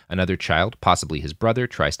forehead. Another child, possibly his brother,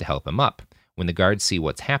 tries to help him up. When the guards see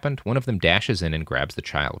what's happened, one of them dashes in and grabs the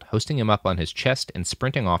child, hoisting him up on his chest and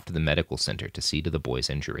sprinting off to the medical center to see to the boy's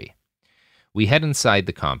injury. We head inside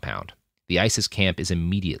the compound. The ISIS camp is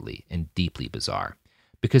immediately and deeply bizarre.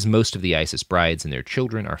 Because most of the ISIS brides and their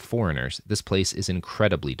children are foreigners, this place is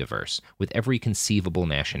incredibly diverse, with every conceivable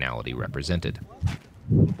nationality represented.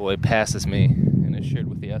 The boy passes me in a shirt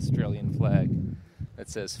with the Australian flag that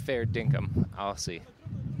says Fair Dinkum, Aussie.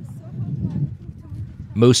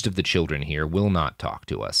 Most of the children here will not talk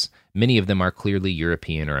to us. Many of them are clearly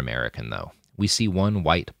European or American, though. We see one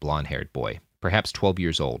white, blonde-haired boy, perhaps 12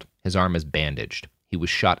 years old. His arm is bandaged. He was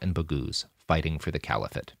shot in Baghouz, fighting for the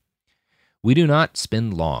caliphate. We do not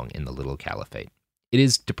spend long in the little caliphate. It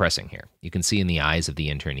is depressing here. You can see in the eyes of the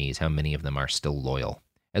internees how many of them are still loyal.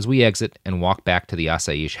 As we exit and walk back to the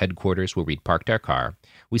Asayish headquarters where we'd parked our car,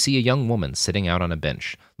 we see a young woman sitting out on a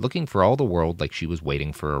bench, looking for all the world like she was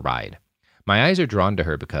waiting for a ride. My eyes are drawn to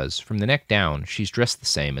her because, from the neck down, she's dressed the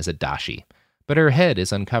same as a dashi, but her head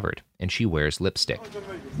is uncovered, and she wears lipstick.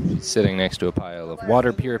 She's sitting next to a pile of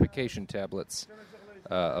water purification tablets,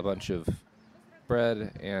 a bunch of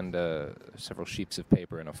bread, and several sheets of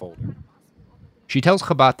paper in a folder. She tells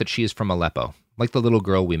Chabot that she is from Aleppo. Like the little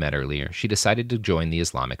girl we met earlier, she decided to join the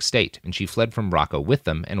Islamic State, and she fled from Raqqa with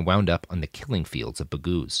them and wound up on the killing fields of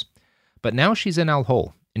Baghouz. But now she's in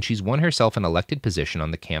Al-Hol, and she's won herself an elected position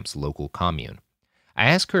on the camp's local commune. I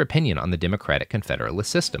ask her opinion on the democratic confederalist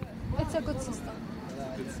system. It's a good system.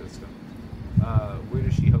 Good system. Where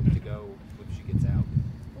does she hope to go when she gets out?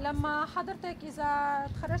 لما حضرتك إذا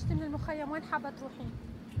تخرجت من المخيم وين حابة تروحين؟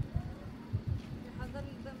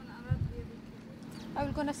 I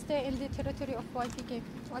will gonna stay in the territory of YPG.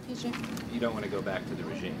 You don't want to go back to the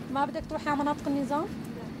regime? ما بدك تروحي على مناطق النظام؟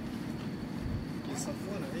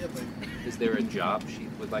 Is there a job she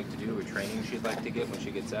would like to do or training she'd like to get when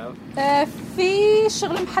she gets out? في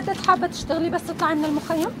شغل محدد حابة تشتغلي بس تطلعي من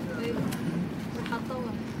المخيم؟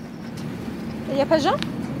 يا بجا?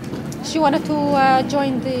 She wanted to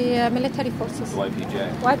join the military forces.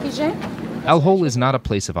 YPJ? Al-Hol is not a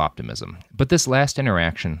place of optimism, but this last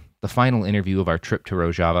interaction, the final interview of our trip to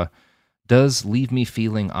Rojava, does leave me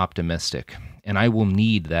feeling optimistic, and I will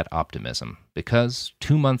need that optimism, because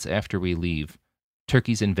 2 months after we leave,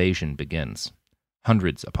 Turkey's invasion begins.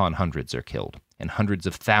 Hundreds upon hundreds are killed, and hundreds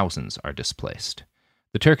of thousands are displaced.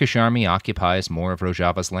 The Turkish army occupies more of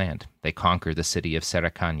Rojava's land. They conquer the city of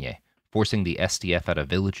Sarakanye, forcing the SDF out of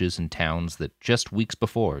villages and towns that just weeks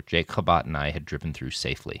before Jake Khabat and I had driven through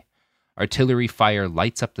safely. Artillery fire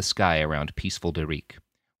lights up the sky around peaceful Derik.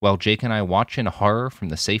 While Jake and I watch in horror from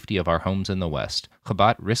the safety of our homes in the west,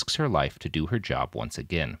 Khabat risks her life to do her job once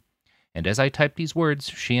again. And as I type these words,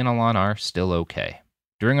 she and Alan are still okay.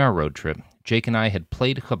 During our road trip, Jake and I had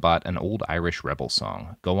played Khabat an old Irish rebel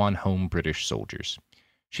song, Go On Home, British Soldiers.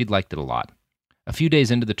 She'd liked it a lot. A few days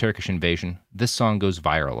into the Turkish invasion, this song goes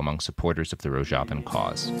viral among supporters of the Rojavan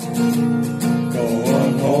cause. Go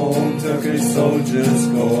on home, Turkish soldiers,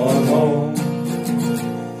 go on home.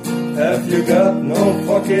 Have you got no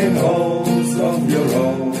fucking homes of your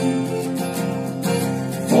own?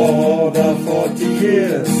 For more than 40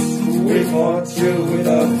 years, we fought you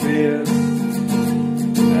without fear.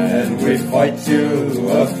 And we fight you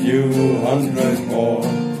a few hundred more.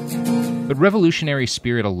 But revolutionary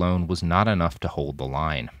spirit alone was not enough to hold the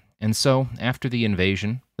line. And so, after the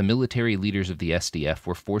invasion, the military leaders of the SDF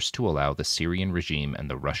were forced to allow the Syrian regime and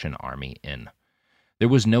the Russian army in. There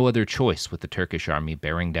was no other choice with the Turkish army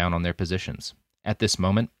bearing down on their positions. At this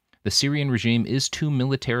moment, the Syrian regime is too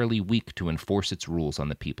militarily weak to enforce its rules on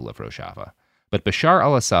the people of Rojava. But Bashar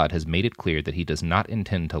al-Assad has made it clear that he does not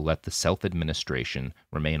intend to let the self-administration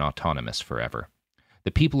remain autonomous forever. The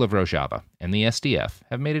people of Rojava and the SDF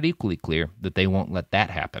have made it equally clear that they won't let that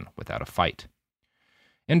happen without a fight.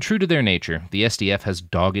 And true to their nature, the SDF has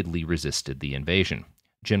doggedly resisted the invasion.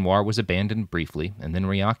 Jinwar was abandoned briefly and then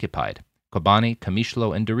reoccupied. Kobani,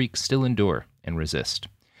 Kamishlo, and Derik still endure and resist.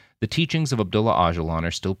 The teachings of Abdullah Öcalan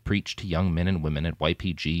are still preached to young men and women at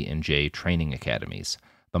YPG and J training academies.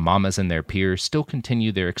 The mamas and their peers still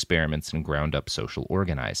continue their experiments in ground-up social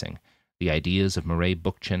organizing. The ideas of Mireille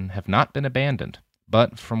Bookchin have not been abandoned,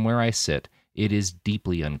 but from where I sit, it is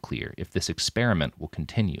deeply unclear if this experiment will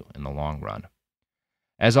continue in the long run.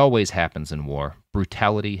 As always happens in war,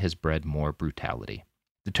 brutality has bred more brutality.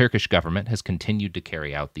 The Turkish government has continued to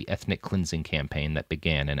carry out the ethnic cleansing campaign that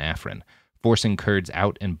began in Afrin, forcing Kurds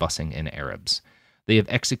out and busing in Arabs. They have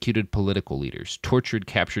executed political leaders, tortured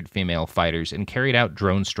captured female fighters, and carried out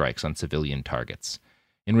drone strikes on civilian targets.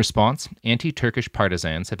 In response, anti-Turkish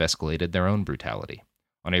partisans have escalated their own brutality.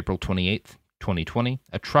 On April 28, 2020,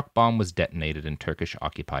 a truck bomb was detonated in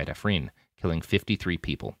Turkish-occupied Afrin, killing 53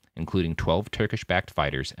 people, including 12 Turkish-backed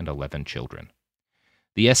fighters and 11 children.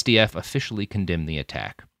 The SDF officially condemned the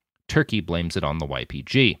attack. Turkey blames it on the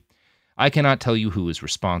YPG. I cannot tell you who is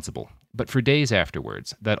responsible, but for days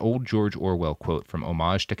afterwards, that old George Orwell quote from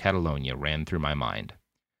Homage to Catalonia ran through my mind.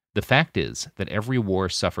 The fact is that every war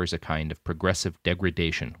suffers a kind of progressive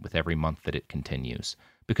degradation with every month that it continues,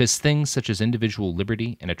 because things such as individual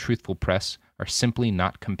liberty and a truthful press are simply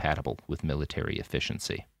not compatible with military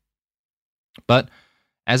efficiency. But,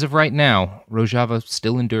 as of right now, Rojava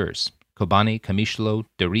still endures. Kobani, Kamishlo,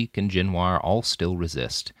 Derik, and Jinwar all still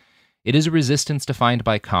resist. It is a resistance defined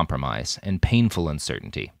by compromise and painful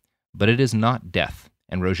uncertainty, but it is not death,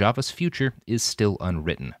 and Rojava's future is still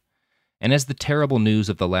unwritten. And as the terrible news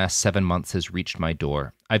of the last 7 months has reached my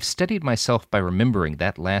door, I've steadied myself by remembering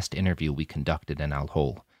that last interview we conducted in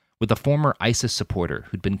Al-Hol with a former ISIS supporter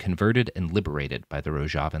who'd been converted and liberated by the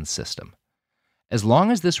Rojavan system. As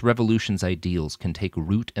long as this revolution's ideals can take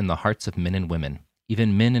root in the hearts of men and women,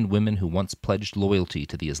 even men and women who once pledged loyalty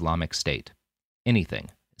to the Islamic State, anything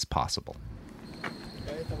is possible.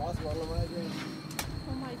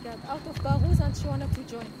 Out of Baghuz, and she wanted to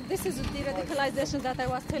join. This is the radicalization that I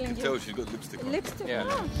was telling you. Tell she's got lipstick on. Lipstick? Yeah.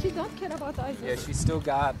 No, she don't care about ISIS. Yeah, she's still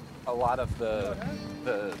got a lot of the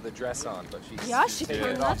dress on, but she's she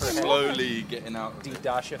cannot slowly getting out.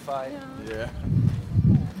 De-Daeshified. Yeah.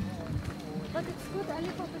 But it's good.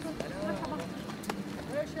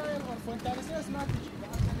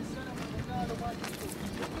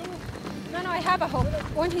 No, I have a hope.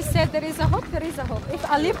 When he said there is a hope, there is a hope. If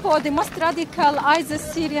Aleppo, the most radical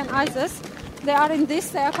ISIS, Syrian ISIS, they are in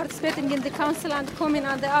this, they are participating in the council and coming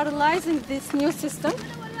and they are realizing this new system,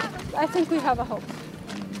 I think we have a hope.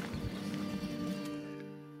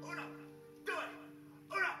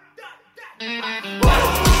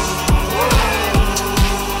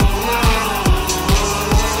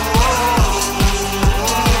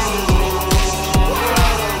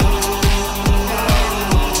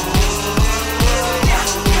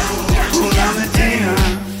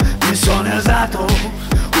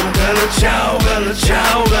 ciao, bella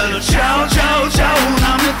ciao, bella ciao, ciao, ciao.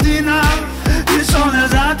 Una mattina mi sono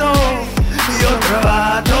alzato, io ho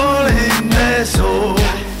trovato l'ingresso.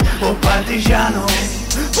 Oh partigiano,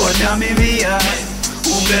 portami via.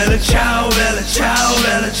 Un bella ciao, bella ciao,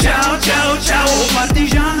 bella ciao, ciao, ciao. Oh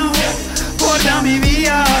partigiano, portami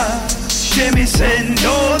via, che mi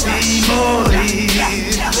sento di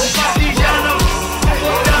morire. Oh partigiano,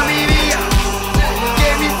 portami via,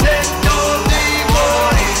 che mi sento di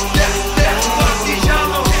morire.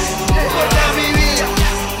 Partigiano, portami via,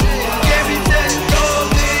 che mi sento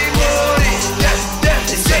di morire.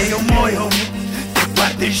 E se io muoio di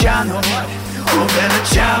partigiano, oh bella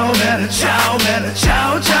ciao, bella ciao, bella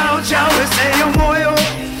ciao, ciao, ciao. E se io muoio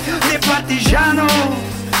di partigiano,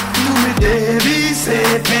 tu mi devi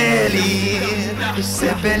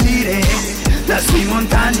seppellire lassù in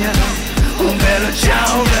montagna. Un bello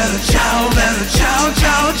ciao, bello ciao, bello ciao,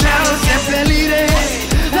 ciao, ciao. Seppellire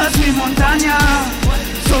lassù in montagna,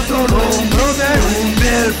 sotto l'ombro di un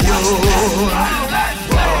bel fiore.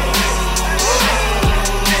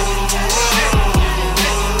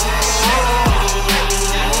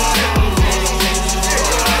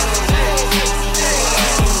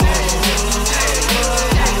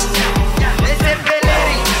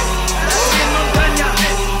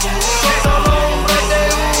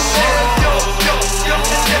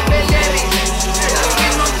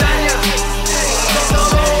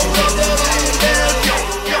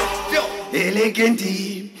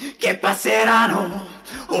 Elegenti che passeranno,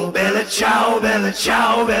 oh bella ciao, bella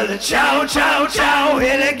ciao, bella ciao, ciao, ciao.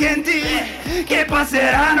 Elegenti che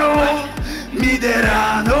passeranno, mi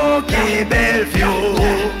diranno che bel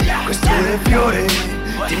fiore. Questo è il fiore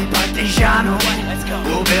di partigiano.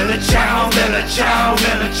 Oh bella ciao, bella ciao,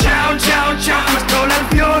 bella ciao, ciao, ciao. Questo è il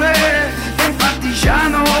fiore di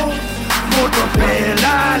partigiano, voto per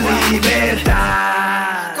la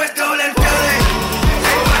libertà. Questo è il fiore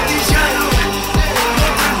di partigiano,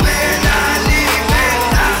 voto per la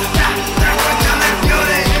libertà. Questo è il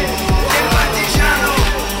fiore di partigiano,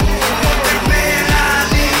 voto per la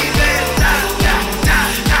libertà.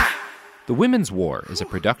 The Women's War is a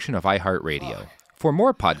production of iHeartRadio. For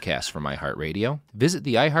more podcasts from iHeartRadio, visit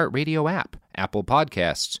the iHeartRadio app, Apple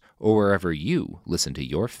Podcasts, or wherever you listen to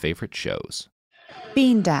your favorite shows.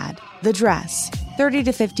 Bean Dad, The Dress, 30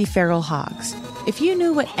 to 50 Feral Hogs. If you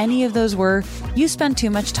knew what any of those were, you spend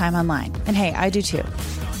too much time online. And hey, I do too.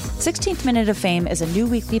 16th Minute of Fame is a new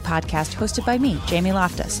weekly podcast hosted by me, Jamie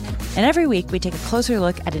Loftus. And every week we take a closer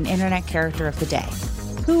look at an internet character of the day.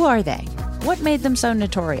 Who are they? What made them so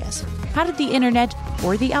notorious? How did the internet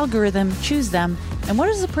or the algorithm choose them? And what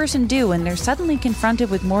does a person do when they're suddenly confronted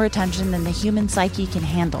with more attention than the human psyche can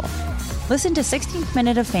handle? Listen to 16th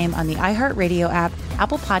Minute of Fame on the iHeartRadio app,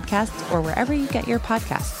 Apple Podcasts, or wherever you get your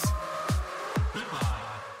podcasts.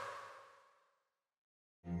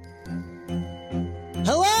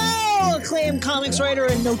 Hello, acclaimed comics writer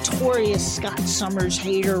and notorious Scott Summers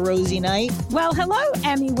hater, Rosie Knight. Well, hello,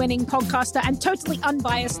 Emmy-winning podcaster and totally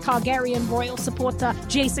unbiased Targaryen royal supporter,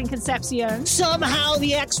 Jason Concepcion. Somehow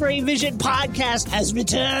the X-Ray Vision podcast has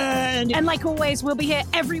returned. And like always, we'll be here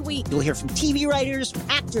every week. You'll hear from TV writers,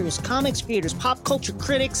 actors, comics creators, pop culture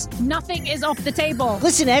critics. Nothing is off the table.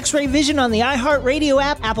 Listen to X-Ray Vision on the iHeartRadio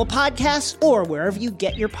app, Apple Podcasts, or wherever you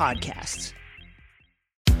get your podcasts.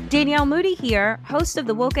 Danielle Moody here, host of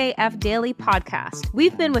the Woke AF Daily podcast.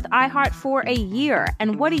 We've been with iHeart for a year,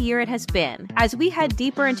 and what a year it has been. As we head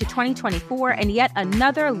deeper into 2024 and yet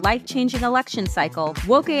another life-changing election cycle,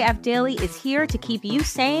 Woke AF Daily is here to keep you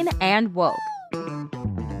sane and woke.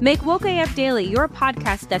 Make Woke AF Daily your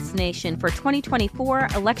podcast destination for 2024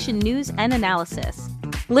 election news and analysis.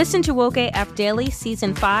 Listen to Woke AF Daily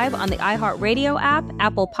Season 5 on the iHeartRadio app,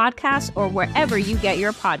 Apple Podcasts, or wherever you get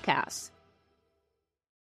your podcasts.